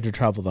 What if you had to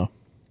travel though?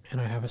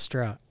 And I have a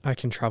Strat. I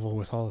can travel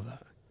with all of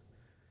that.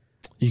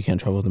 You can't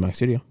travel with the Mac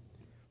Studio.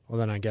 Well,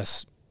 then I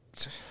guess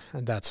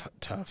that's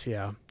tough.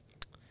 Yeah.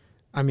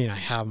 I mean, I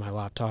have my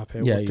laptop.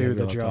 It will do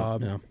the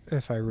job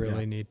if I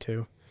really need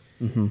to.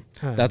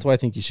 That's why I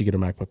think you should get a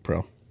MacBook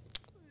Pro.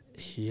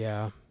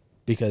 Yeah.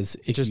 Because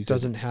it just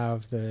doesn't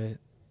have the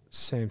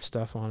same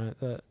stuff on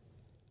it.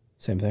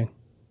 Same thing.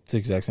 It's the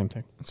exact same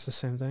thing. It's the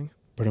same thing?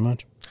 Pretty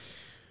much.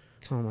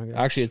 Oh, my God.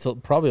 Actually, it's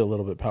probably a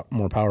little bit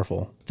more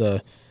powerful.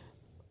 The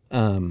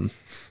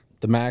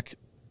Mac...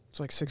 It's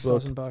like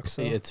 $6,000.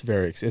 So. It's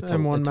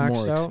more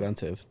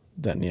expensive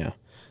than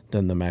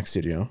the Mac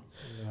Studio.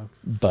 Yeah.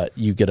 But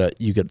you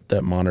get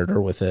that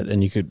monitor with it,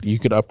 and you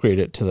could upgrade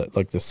it to the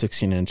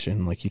 16-inch,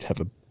 and like you'd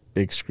have a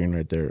big screen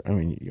right there. I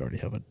mean, you already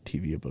have a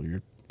TV above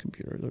your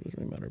computer. That doesn't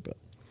really matter, but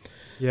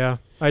yeah,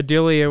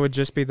 ideally it would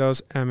just be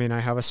those. I mean,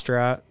 I have a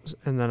Strat,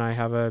 and then I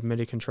have a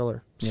MIDI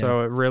controller,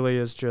 so it really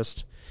is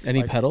just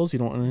any pedals. You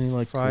don't want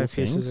any 5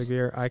 pieces of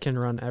gear. I can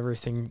run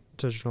everything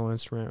digital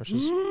instrument, which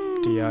is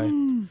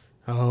DI.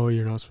 Oh,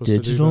 you're not supposed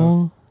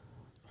digital?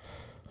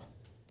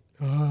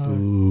 To do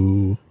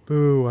that.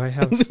 Boo. I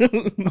have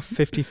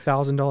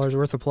 $50,000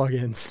 worth of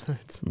plugins.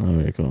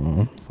 Okay,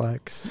 cool.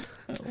 Flex.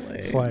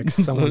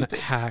 Someone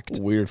hacked.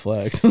 Weird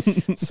flex.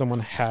 Someone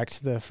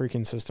hacked the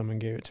freaking system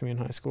and gave it to me in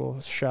high school.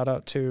 Shout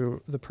out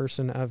to the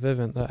person at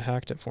Vivint that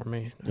hacked it for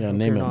me. Yeah,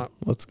 name him.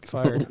 Let's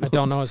fired. I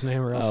don't know his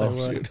name, or else I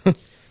would. Shoot.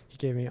 He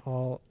gave me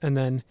all, and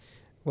then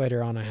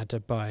later on I had to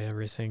buy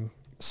everything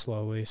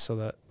slowly so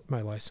that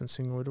my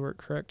licensing would work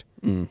correct.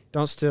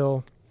 Don't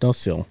steal.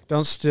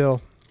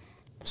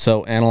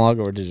 So analog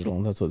or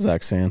digital? That's what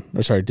Zach's saying.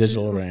 Or sorry,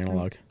 digital or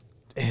analog?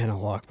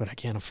 Analog, but I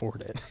can't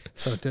afford it.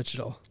 So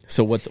digital.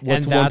 So what's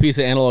one piece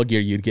of analog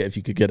gear you'd get if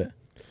you could get it?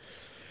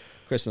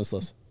 Christmas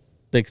list.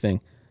 Big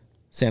thing.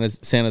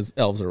 Santa's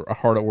elves are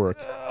hard at work.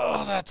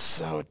 Oh, that's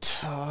so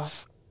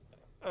tough.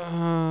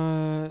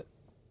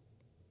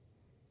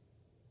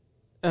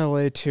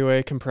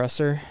 LA2A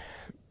compressor,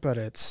 but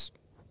it's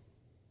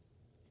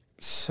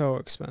so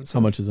expensive. How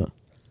much is it?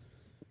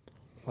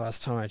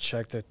 Last time I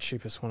checked, the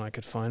cheapest one I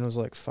could find was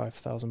like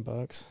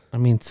 $5,000. I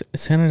mean,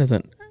 Santa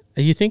doesn't.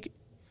 You think?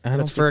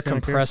 It's for a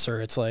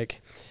compressor. It's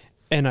like,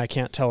 and I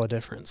can't tell a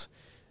difference.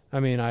 I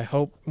mean, I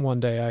hope one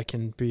day I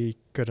can be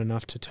good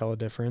enough to tell a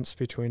difference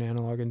between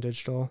analog and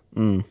digital.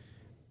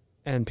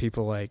 And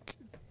people like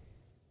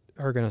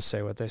are gonna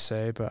say what they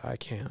say, but I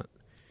can't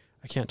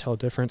tell a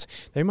difference.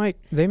 They make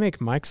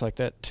mics like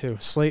that too.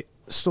 Slate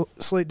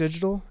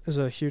Digital is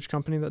a huge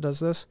company that does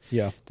this.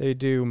 Yeah. They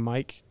do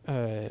mic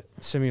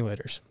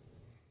simulators.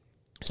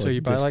 So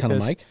you buy this like kind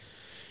this. Of mic?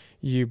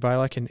 You buy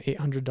like an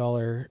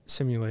 $800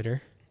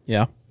 simulator.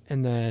 Yeah.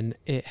 And then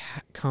it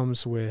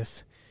comes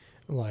with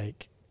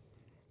like,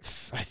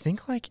 I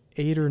think like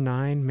 8 or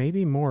 9,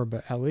 maybe more,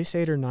 but at least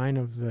 8 or 9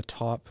 of the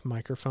top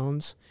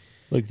microphones.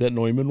 Like that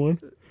Neumann one?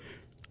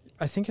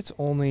 I think it's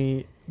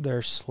only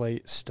their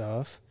Slate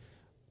stuff,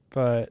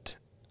 but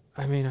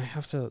I mean, I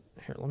have to,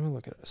 here, let me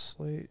look at a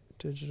Slate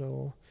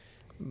Digital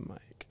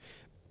mic.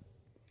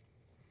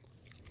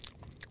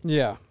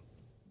 Yeah.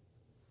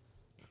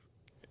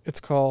 It's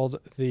called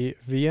the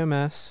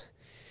VMS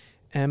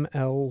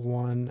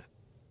ML1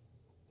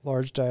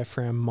 large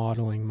diaphragm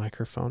modeling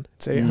microphone.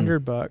 It's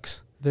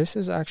 $800. This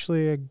is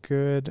actually a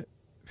good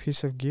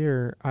piece of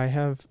gear. I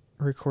have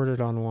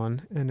recorded on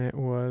one, and it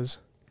was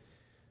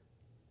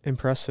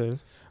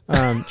impressive.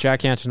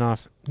 Jack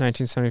Antonoff,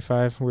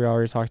 1975. We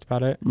already talked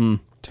about it.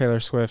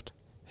 Taylor Swift,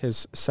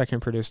 his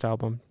second produced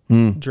album,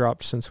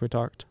 dropped since we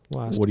talked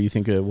last. What do you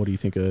think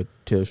of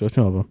Taylor Swift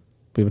album?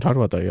 We haven't talked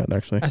about that yet,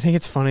 actually. I think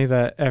it's funny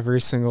that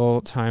every single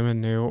time a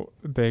new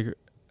big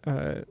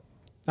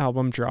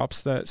album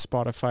drops, that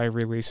Spotify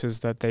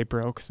releases that they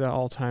broke the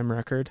all-time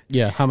record.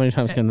 Yeah, how many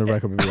times can the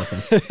record be broken?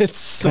 It's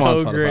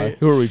so great.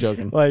 Who are we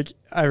joking? Like,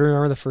 I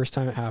remember the first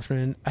time it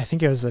happened. I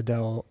think it was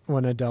Adele,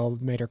 when Adele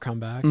made her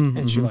comeback,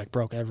 and she like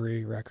broke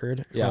every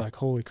record. Yeah. We're like,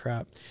 holy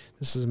crap,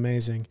 this is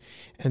amazing.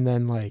 And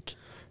then like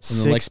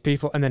six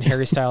people, and then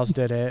Harry Styles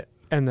did it,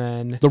 and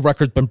then the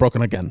record's been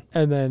broken again.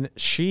 And then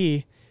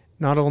she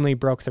not only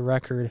broke the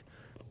record,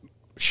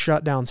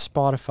 shut down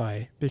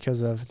Spotify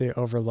because of the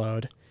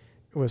overload.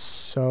 It was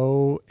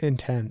so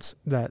intense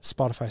that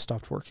Spotify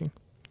stopped working.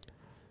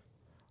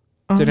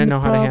 Didn't know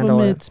how to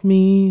handle it. It's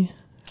me.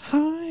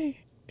 Hi,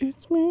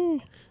 it's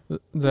me.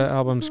 The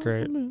album's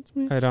great.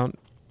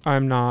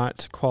 I'm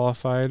not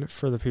qualified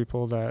for the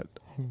people that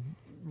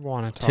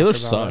want to talk Taylor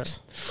about sucks.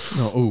 It.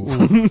 No, ooh.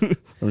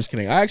 I'm just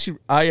kidding.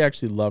 I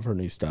actually love her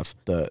new stuff.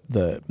 The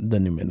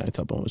new Midnight's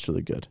album was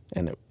really good,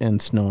 and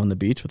Snow on the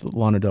Beach with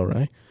Lana Del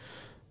Rey.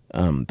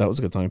 That was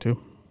a good song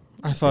too.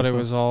 I thought it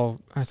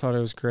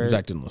was great.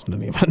 Zach didn't listen to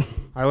any of it.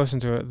 I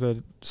listened to it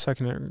the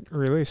second it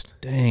released.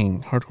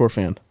 Dang, hardcore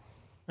fan.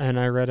 And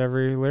I read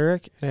every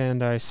lyric,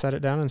 and I set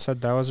it down and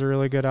said that was a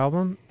really good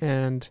album.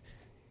 And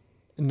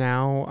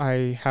now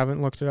I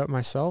haven't looked it up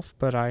myself,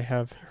 but I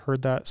have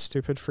heard that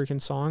stupid freaking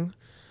song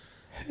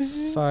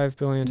 5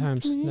 billion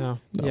times now.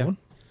 That one?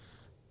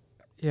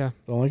 Yeah.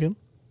 Don't like it?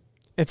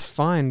 It's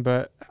fine,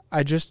 but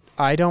I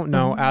don't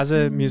know. As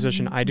a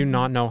musician, I do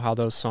not know how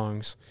those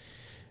songs...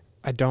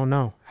 I don't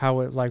know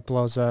how it like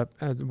blows up,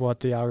 what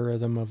the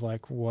algorithm of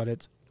like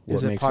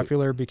is it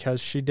popular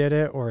because she did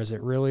it, or is it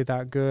really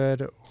that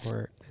good,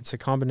 or it's a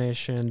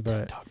combination.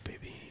 But TikTok,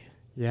 baby.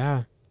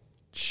 Yeah,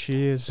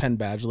 she is. Penn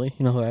Badgley,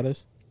 you know who that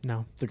is?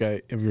 No. The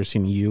guy. Have you ever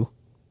seen You?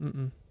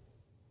 Mm-mm.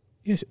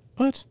 Yes.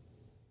 What?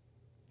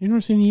 You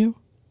never seen You?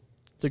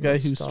 The Some guy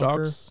who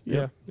stalker? stalks.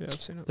 Yeah,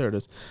 I've seen it. There it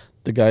is.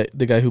 The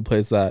guy who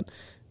plays that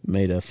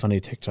made a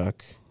funny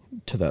TikTok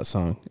to that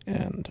song,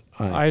 and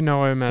I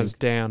know him as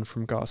Dan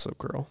from Gossip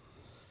Girl.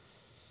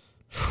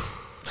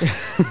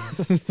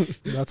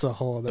 That's a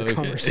whole other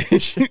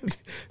conversation.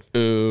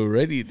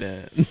 Alrighty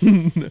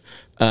then.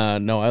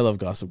 No, I love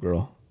Gossip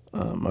Girl.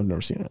 I've never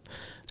seen it.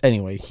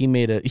 Anyway, he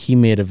made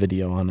a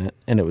video on it,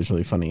 and it was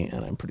really funny,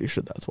 and I'm pretty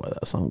sure that's why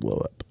that song blew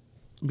up.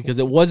 Because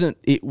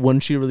when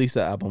she released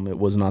that album, it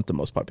was not the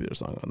most popular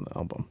song on the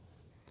album.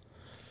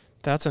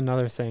 That's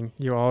another thing.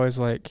 You always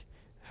like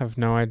have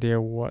no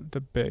idea what the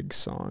big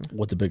song's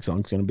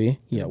gonna be.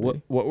 Yeah.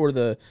 What were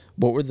the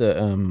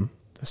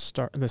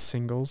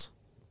singles?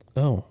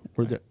 Oh,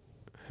 were there?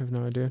 I have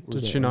no idea.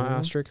 Did she not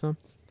asterisk them?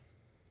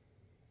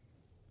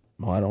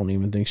 Well, I don't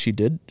even think she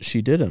did.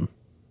 She did them.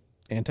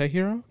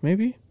 Antihero,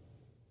 maybe.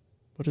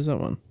 What is that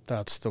one?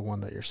 That's the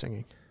one that you're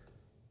singing.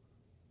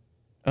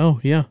 Oh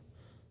yeah.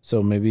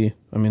 So maybe.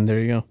 I mean, there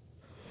you go.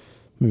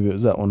 Maybe it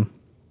was that one.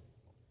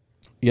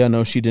 Yeah.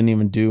 No, she didn't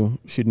even do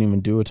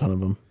a ton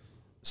of them.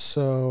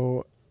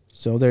 So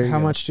there you go. How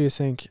much do you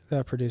think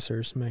that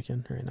producer's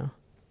making right now?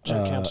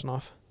 Jack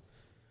Antonoff.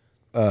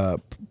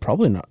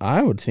 Probably not.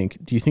 I would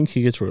think. Do you think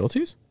he gets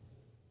royalties?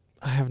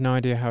 I have no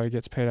idea how he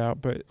gets paid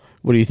out, but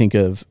what do you think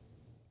of?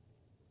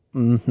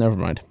 Never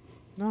mind.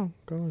 No,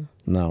 go on.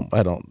 No,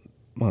 I don't.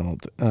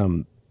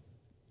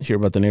 Hear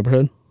about The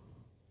Neighborhood?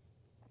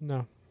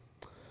 No.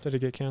 Did it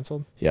get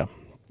canceled? Yeah,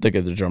 the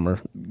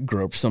drummer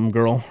groped some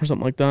girl or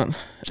something like that,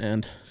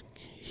 and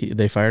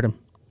they fired him.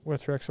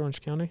 With Rex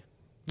Orange County?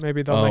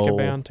 Maybe they'll make a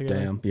band together.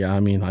 Damn. Yeah, I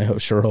mean,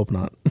 sure hope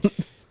not.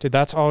 Dude,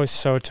 that's always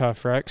so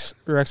tough. Rex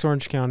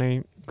Orange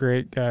County,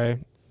 great guy.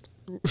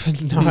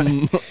 Not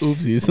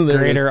Oopsies.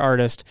 greater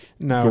artist.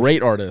 No.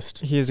 Great artist.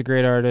 He is a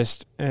great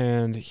artist,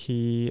 and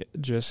he's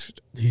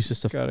just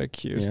got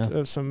accused yeah.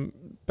 of some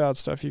bad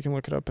stuff. You can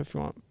look it up if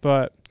you want.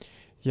 But,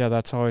 yeah,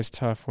 that's always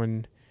tough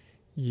when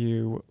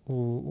you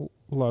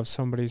love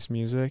somebody's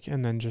music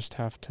and then just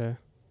have to...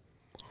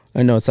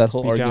 I know, it's that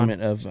whole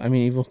argument down. of, I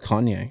mean, even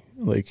Kanye,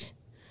 like,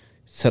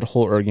 it's that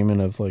whole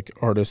argument of, like,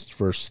 artist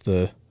versus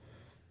the,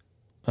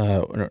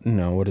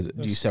 no, what is it?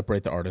 Do you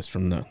separate the artist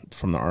from the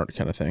art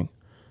kind of thing?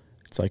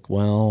 It's like,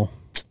 well,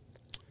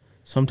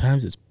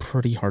 sometimes it's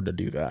pretty hard to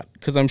do that.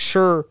 Because I'm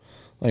sure,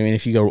 I mean,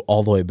 if you go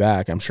all the way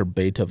back, I'm sure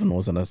Beethoven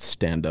wasn't a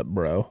stand-up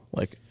bro.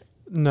 Like,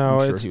 no,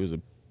 I'm sure he was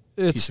a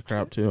piece of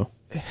crap, too.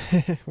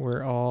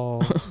 We're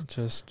all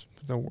just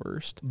the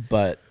worst.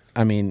 But,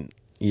 I mean,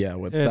 yeah,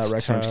 with It's that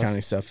Rex Orange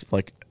County stuff,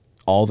 like,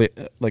 all the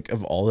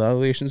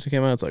allegations that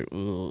came out, it's like,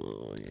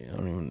 ugh, yeah, I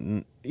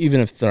don't even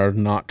if they're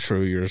not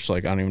true, you're just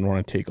like, I don't even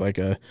want to take like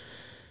I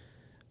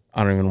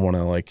don't even want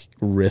to like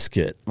risk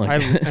it. Like,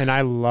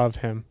 I love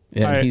him.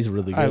 Yeah, he's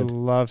really good. I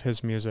love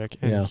his music,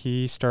 and Yeah.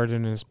 he started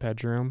in his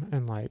bedroom,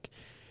 and like,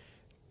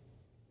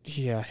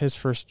 yeah, his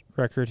first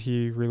record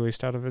he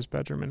released out of his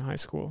bedroom in high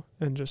school,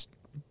 and just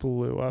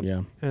blew up.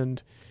 Yeah,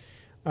 and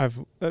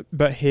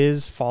but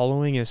his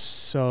following is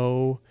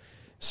so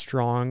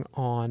strong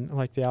on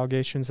like the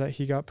allegations that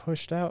he got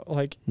pushed out.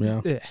 Like,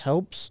 yeah. it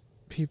helps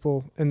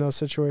people in those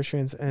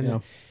situations, and Yeah.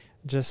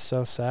 just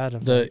so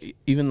sad.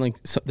 Even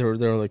like there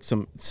were like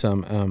some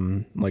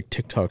like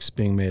TikToks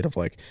being made of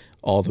like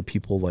all the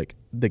people like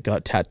that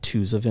got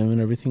tattoos of him and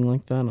everything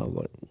like that. And I was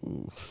like,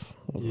 oof,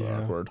 that was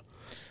awkward.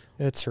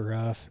 It's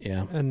rough.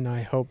 Yeah, and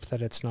I hope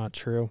that it's not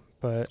true.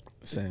 But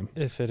same.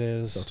 If it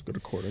is, I'll have to go to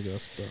court, I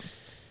guess.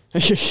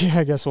 But yeah,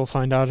 I guess we'll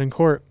find out in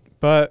court.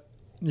 But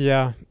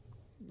yeah,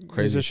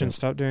 crazy musicians,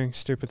 stop doing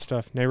stupid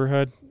stuff.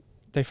 Neighborhood,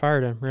 they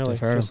fired him. Really, like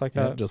that.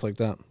 Yeah, just like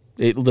that.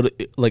 It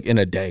literally like in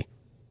a day.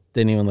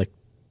 Didn't even like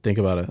think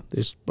about it. They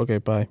just okay,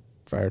 bye,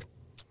 fired.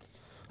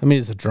 I mean,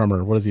 he's a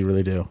drummer. What does he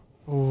really do?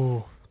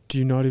 Oh, do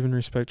you not even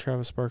respect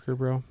Travis Barker,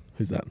 bro?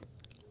 Who's that?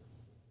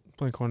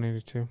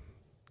 Blink-182.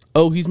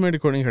 Oh, he's married to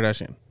Kourtney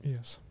Kardashian.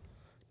 Yes.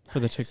 For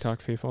the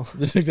TikTok people.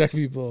 The TikTok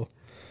people.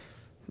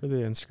 For the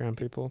Instagram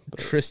people.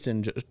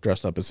 Tristan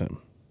dressed up as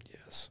him.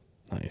 Yes.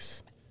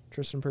 Nice.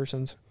 Tristan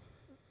Persons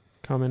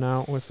coming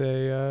out with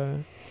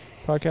a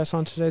podcast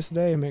on Today's the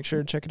Day. Make sure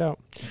to check it out.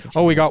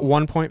 Oh, we got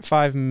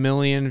 1.5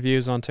 million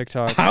views on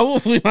TikTok. How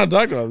have we not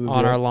talked about this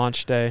on our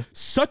launch day?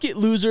 Suck it,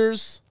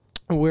 losers.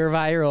 We're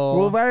viral.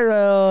 We're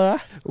viral.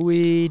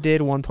 We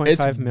did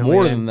 1.5 million. It's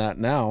more than that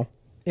now.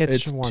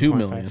 It's 2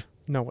 million.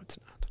 No, it's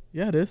not.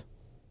 Yeah, it is.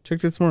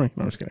 Checked it this morning.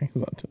 No, I'm just kidding. It's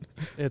not 10.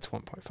 It's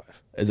 1.5.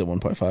 Is it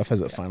 1.5?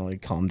 Has it finally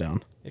calmed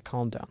down? It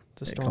calmed down.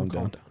 The storm calmed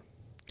calmed down.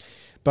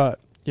 But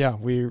yeah,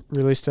 we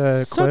released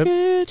a Suck clip.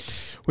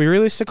 It. We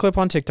released a clip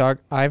on TikTok.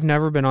 I've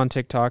never been on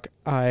TikTok.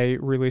 I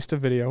released a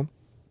video.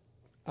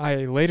 I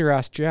later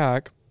asked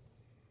Jack,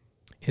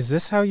 is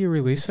this how you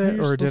release it,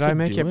 or did I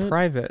make it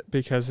private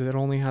because it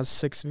only has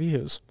 6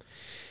 views?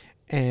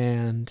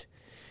 And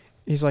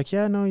he's like,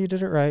 yeah, no, you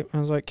did it right. I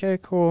was like, okay,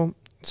 cool.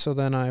 So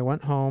then I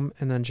went home,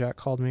 and then Jack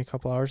called me a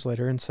couple hours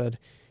later and said,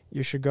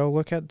 you should go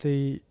look at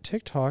the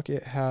TikTok.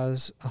 It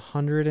has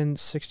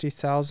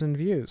 160,000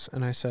 views.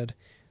 And I said,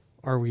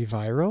 are we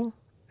viral?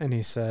 And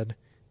he said,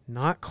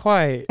 not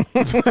quite,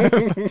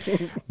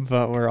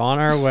 but we're on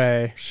our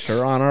way.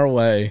 Sure on our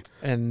way.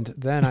 And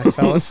then I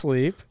fell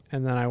asleep,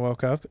 and then I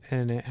woke up,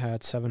 and it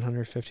had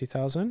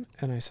 750,000.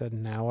 And I said,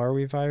 now are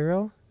we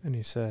viral? And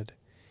he said,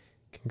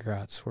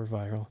 congrats, we're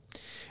viral.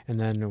 And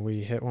then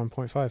we hit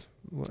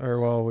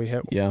 1.5. We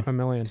hit a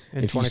million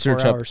in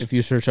 24 hours. If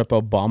you search up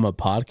Obama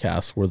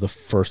podcast, we're the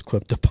first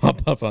clip to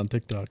pop up on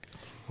TikTok.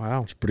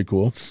 Wow. It's pretty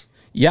cool.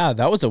 Yeah,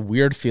 that was a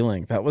weird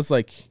feeling. That was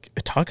like,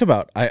 talk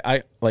about,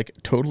 I like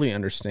totally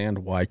understand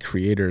why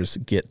creators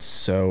get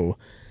so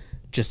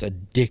just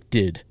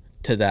addicted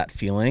to that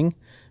feeling,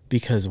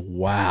 because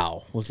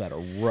wow, was that a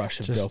rush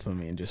of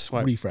dopamine? Just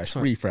refresh.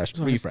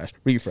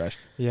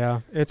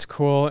 Yeah, it's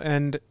cool.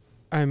 And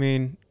I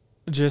mean,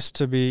 just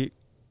to be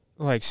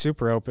like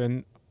super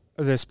open,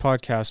 this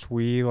podcast,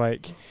 we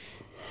like,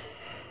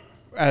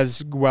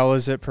 as well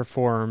as it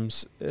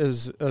performs,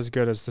 is as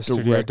good as the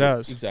studio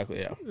does. Exactly,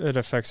 yeah. It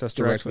affects us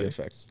directly.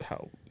 Affects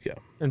how, yeah.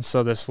 And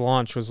so this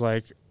launch was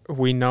like,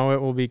 we know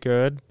it will be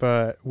good,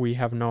 but we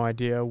have no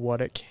idea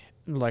what it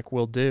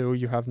will do.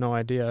 You have no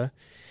idea.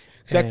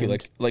 Exactly,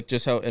 like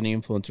just how any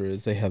influencer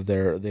is, they have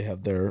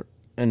their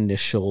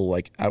initial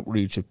like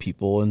outreach of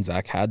people, and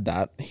Zach had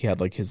that. He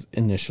had like his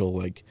initial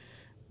like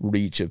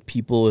reach of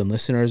people and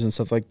listeners and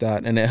stuff like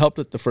that, and it helped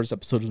that the first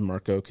episode was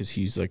Marco, because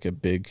he's like a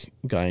big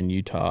guy in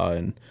Utah,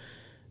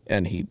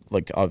 and he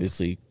like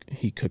obviously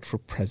he cooked for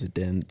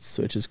presidents,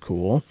 which is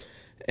cool.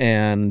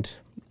 And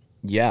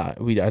yeah,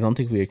 I don't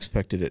think we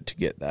expected it to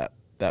get that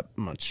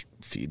much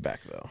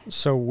feedback though.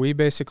 So we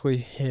basically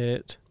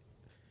hit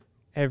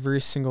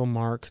every single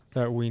mark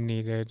that we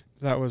needed.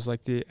 That was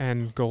like the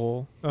end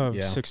goal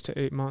of 6 to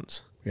 8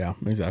 months. Yeah,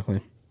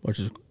 exactly. which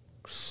is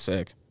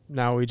sick.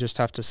 Now we just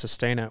have to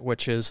sustain it,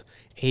 which is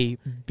a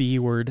B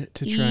word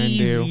to try and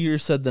do. Easier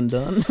said than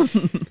done.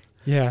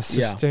 Yeah,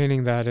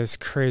 sustaining that is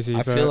crazy.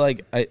 I feel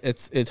like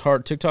it's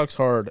hard. TikTok's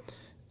hard,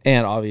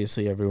 and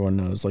obviously everyone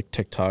knows like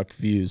TikTok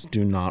views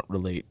do not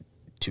relate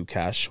to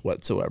cash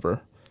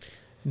whatsoever.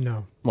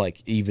 No,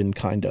 like even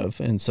kind of.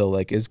 And so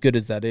like as good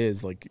as that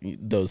is, like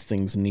those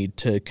things need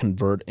to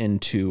convert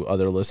into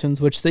other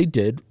listens, which they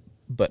did,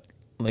 but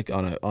like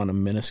on a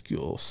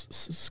minuscule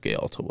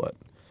scale to what.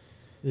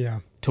 Yeah.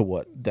 To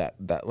what that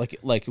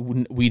like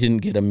we didn't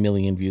get 1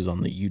 million views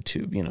on the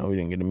YouTube, you know, we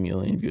didn't get 1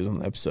 million views on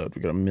the episode.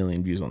 We got 1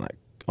 million views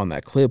on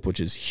that clip,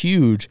 which is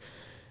huge.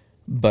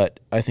 But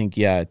I think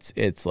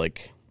it's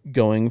like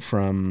going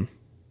from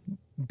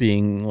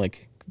being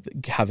like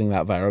having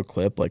that viral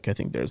clip, like I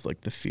think there's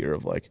like the fear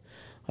of like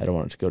I don't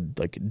want it to go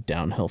like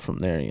downhill from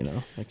there, you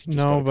know. Like you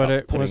no, but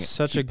it was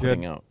such a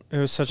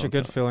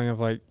good feeling of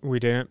like we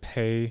didn't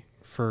pay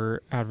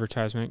for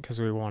advertisement because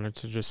we wanted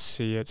to just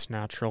see its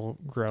natural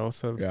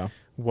growth of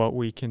what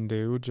we can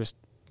do, just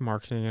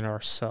marketing it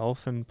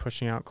ourselves and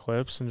pushing out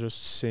clips and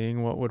just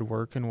seeing what would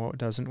work and what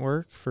doesn't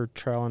work for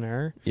trial and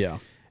error. Yeah.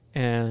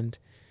 And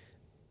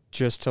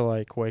just to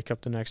like wake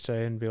up the next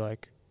day and be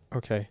like,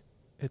 okay,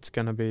 it's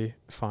going to be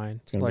fine.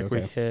 Like be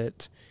okay.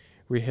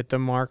 we hit the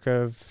mark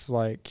of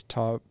like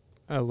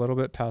a little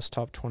bit past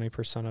top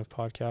 20% of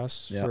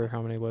podcasts for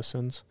how many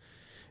listens.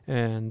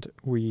 And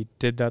we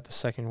did that the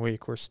second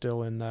week. We're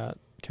still in that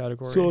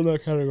category. Still in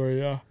that category,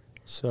 yeah.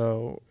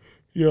 So,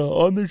 yeah,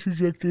 on the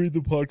trajectory the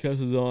podcast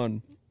is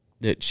on,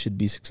 it should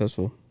be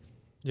successful.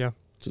 Yeah.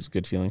 It's just a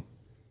good feeling.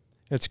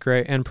 It's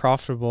great and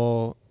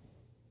profitable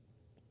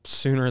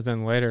sooner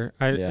than later.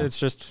 It's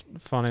just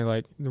funny,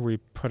 like we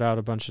put out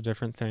a bunch of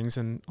different things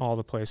in all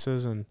the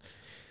places and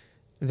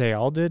they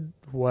all did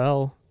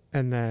well.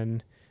 And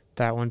then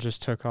that one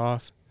just took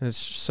off. And it's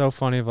so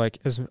funny of like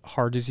as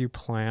hard as you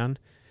plan,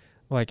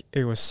 like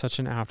it was such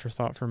an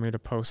afterthought for me to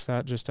post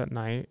that just at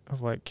night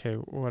of like, okay,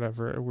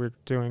 whatever, we're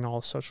doing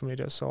all social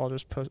media, so I'll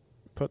just put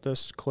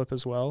this clip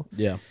as well.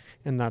 Yeah.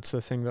 And that's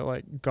the thing that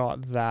like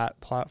got that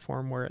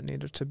platform where it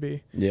needed to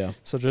be. Yeah.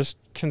 So just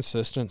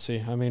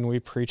consistency. I mean, we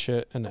preach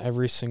it and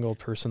every single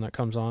person that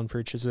comes on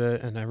preaches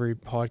it, and every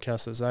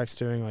podcast that Zach's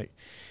doing, like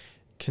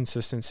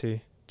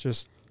consistency.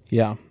 Just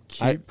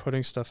keep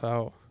putting stuff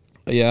out.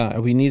 Yeah,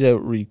 we need to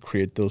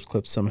recreate those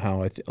clips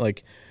somehow. I think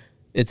like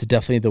it's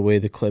definitely the way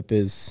the clip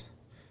is.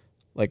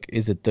 Like,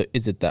 is it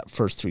that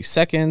first 3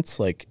 seconds?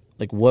 Like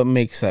what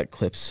makes that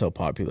clip so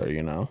popular,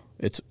 you know?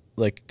 It's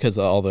like, because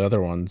all the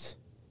other ones,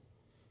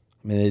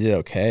 I mean, they did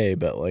okay,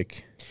 but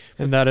like.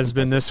 And that has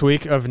been this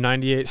week of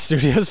 98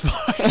 Studios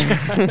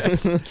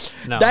podcast.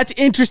 No. That's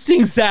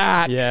interesting,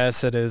 Zach.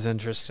 Yes, it is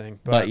interesting.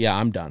 But yeah,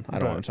 I'm done. I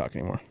don't want to talk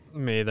anymore.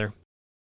 Me either.